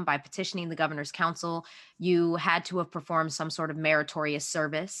freedom by petitioning the governor's council, you had to have performed some sort of meritorious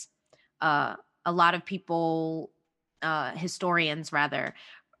service. A lot of people, historians rather,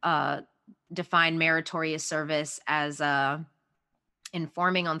 define meritorious service as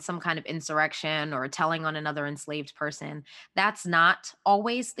informing on some kind of insurrection or telling on another enslaved person. That's not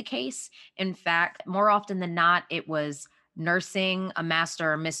always the case. In fact, more often than not, it was nursing a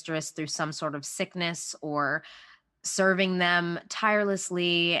master or mistress through some sort of sickness or serving them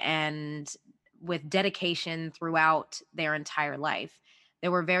tirelessly and with dedication throughout their entire life.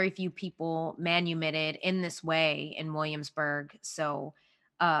 There were very few people manumitted in this way in Williamsburg, so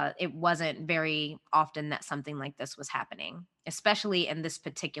it wasn't very often that something like this was happening, especially in this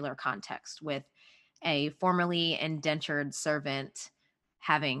particular context with a formerly indentured servant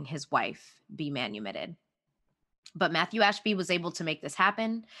having his wife be manumitted. But Matthew Ashby was able to make this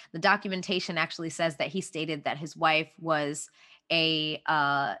happen. The documentation actually says that he stated that his wife was a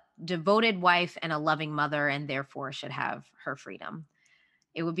devoted wife and a loving mother and therefore should have her freedom.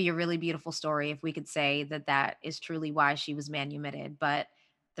 It would be a really beautiful story if we could say that that is truly why she was manumitted. But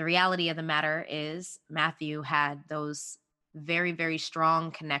the reality of the matter is Matthew had those very, very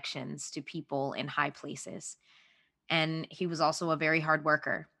strong connections to people in high places. And he was also a very hard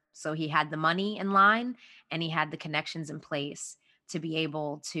worker. So he had the money in line and he had the connections in place to be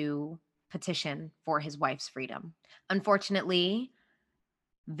able to petition for his wife's freedom. Unfortunately,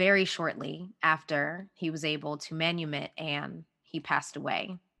 very shortly after he was able to manumit Anne, he passed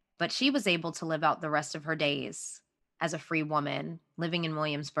away. But she was able to live out the rest of her days as a free woman living in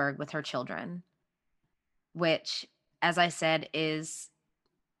Williamsburg with her children, which, as I said, is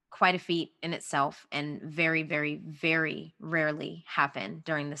quite a feat in itself and very, very, very rarely happen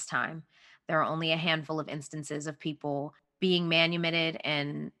during this time. There are only a handful of instances of people being manumitted,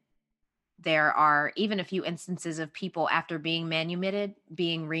 and there are even a few instances of people after being manumitted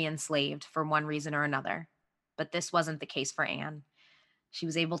being re-enslaved for one reason or another. But this wasn't the case for Anne. She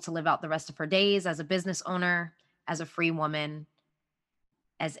was able to live out the rest of her days as a business owner, as a free woman,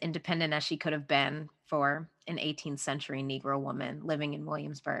 as independent as she could have been for an 18th century Negro woman living in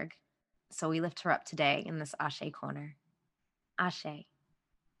Williamsburg. So we lift her up today in this Ashe Corner. Ashe.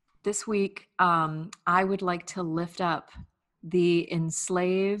 This week, I would like to lift up the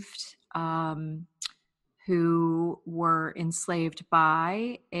enslaved who were enslaved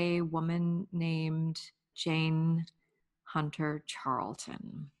by a woman named Jane Hunter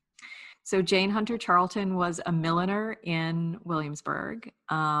Charlton. So Jane Hunter Charlton was a milliner in Williamsburg.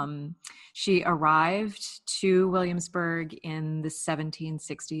 She arrived to Williamsburg in the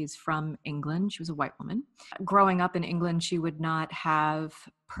 1760s from England. She was a white woman. Growing up in England, she would not have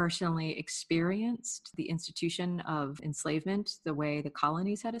personally experienced the institution of enslavement the way the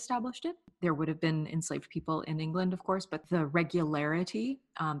colonies had established it. There would have been enslaved people in England, of course, but the regularity,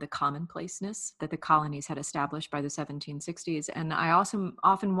 the commonplaceness that the colonies had established by the 1760s. And I also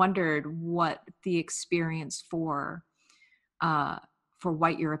often wondered what the experience for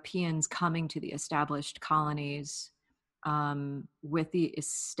white Europeans coming to the established colonies with the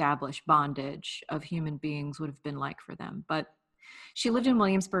established bondage of human beings would have been like for them. But she lived in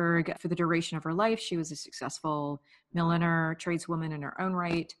Williamsburg for the duration of her life. She was a successful milliner, tradeswoman in her own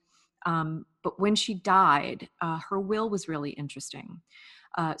right. But when she died, her will was really interesting.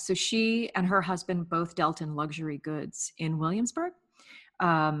 So she and her husband both dealt in luxury goods in Williamsburg.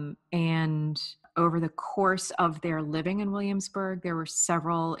 And over the course of their living in Williamsburg, there were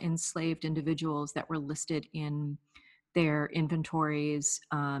several enslaved individuals that were listed in their inventories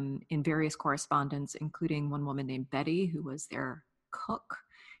in various correspondence, including one woman named Betty, who was their cook,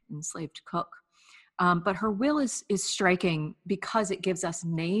 enslaved cook. But her will is striking because it gives us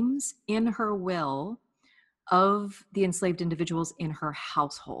names in her will of the enslaved individuals in her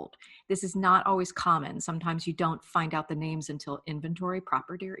household. This is not always common. Sometimes you don't find out the names until inventory,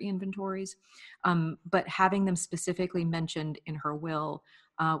 property inventories. But having them specifically mentioned in her will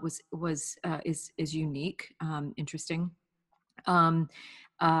is unique, interesting.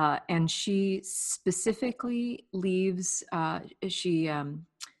 And she specifically leaves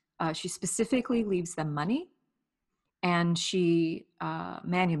them money, and she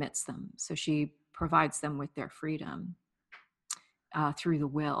manumits them. So she provides them with their freedom through the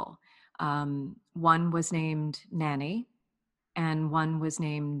will. One was named Nanny, and one was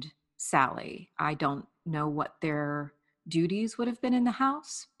named Sally. I don't know what their duties would have been in the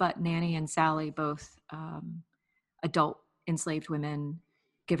house, but Nanny and Sally, both adult enslaved women,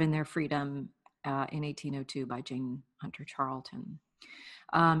 given their freedom in 1802 by Jane Hunter Charlton.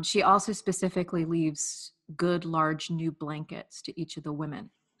 She also specifically leaves good, large, new blankets to each of the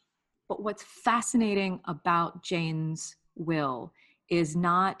women. But what's fascinating about Jane's will is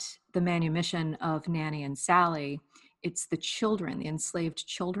not the manumission of Nanny and Sally, it's the children, the enslaved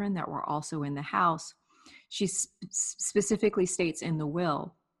children that were also in the house. She specifically states in the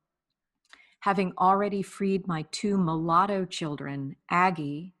will, having already freed my 2 mulatto children,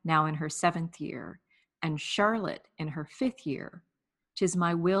 Aggie, now in her 7th year, and Charlotte in her 5th year, 'tis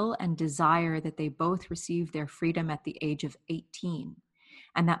my will and desire that they both receive their freedom at the age of 18,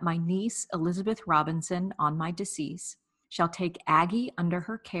 and that my niece, Elizabeth Robinson, on my decease, shall take Aggie under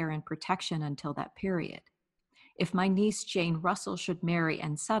her care and protection until that period. If my niece, Jane Russell, should marry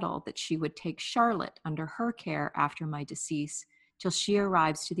and settle, that she would take Charlotte under her care after my decease till she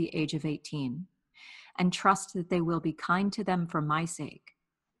arrives to the age of 18, and trust that they will be kind to them for my sake,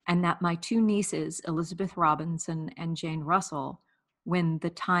 and that my 2 nieces, Elizabeth Robinson and Jane Russell, when the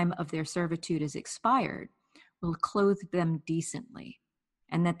time of their servitude is expired, will clothe them decently,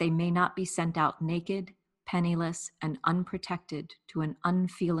 and that they may not be sent out naked, penniless, and unprotected to an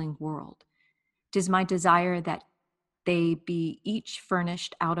unfeeling world. 'Tis my desire that they be each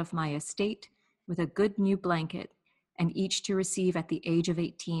furnished out of my estate with a good new blanket, and each to receive at the age of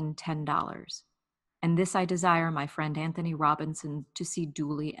 18 $10. And this I desire my friend Anthony Robinson to see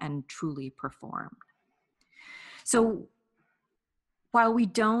duly and truly performed. So while we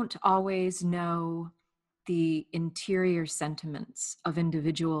don't always know the interior sentiments of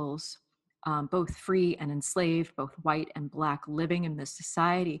individuals, both free and enslaved, both white and black, living in this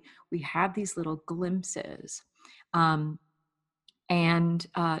society, we have these little glimpses. And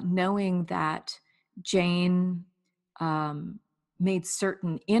knowing that Jane made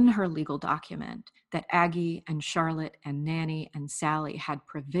certain in her legal document that Aggie and Charlotte and Nanny and Sally had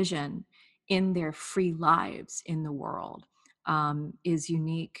provision in their free lives in the world is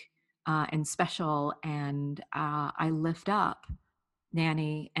unique and special. And I lift up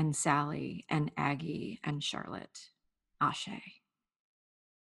Nanny and Sally and Aggie and Charlotte. Ashe.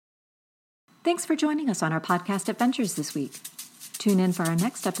 Thanks for joining us on our podcast adventures this week. Tune in for our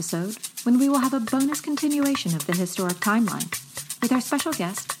next episode when we will have a bonus continuation of the historic timeline with our special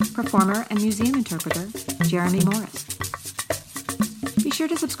guest, performer and museum interpreter, Jeremy Morris. Be sure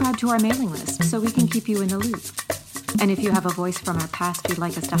to subscribe to our mailing list so we can keep you in the loop. And if you have a voice from our past you'd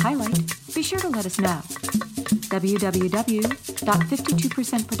like us to highlight, be sure to let us know.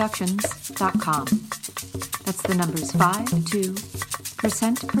 www.52percentproductions.com. That's the numbers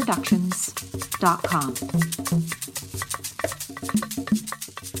 52percentproductions.com.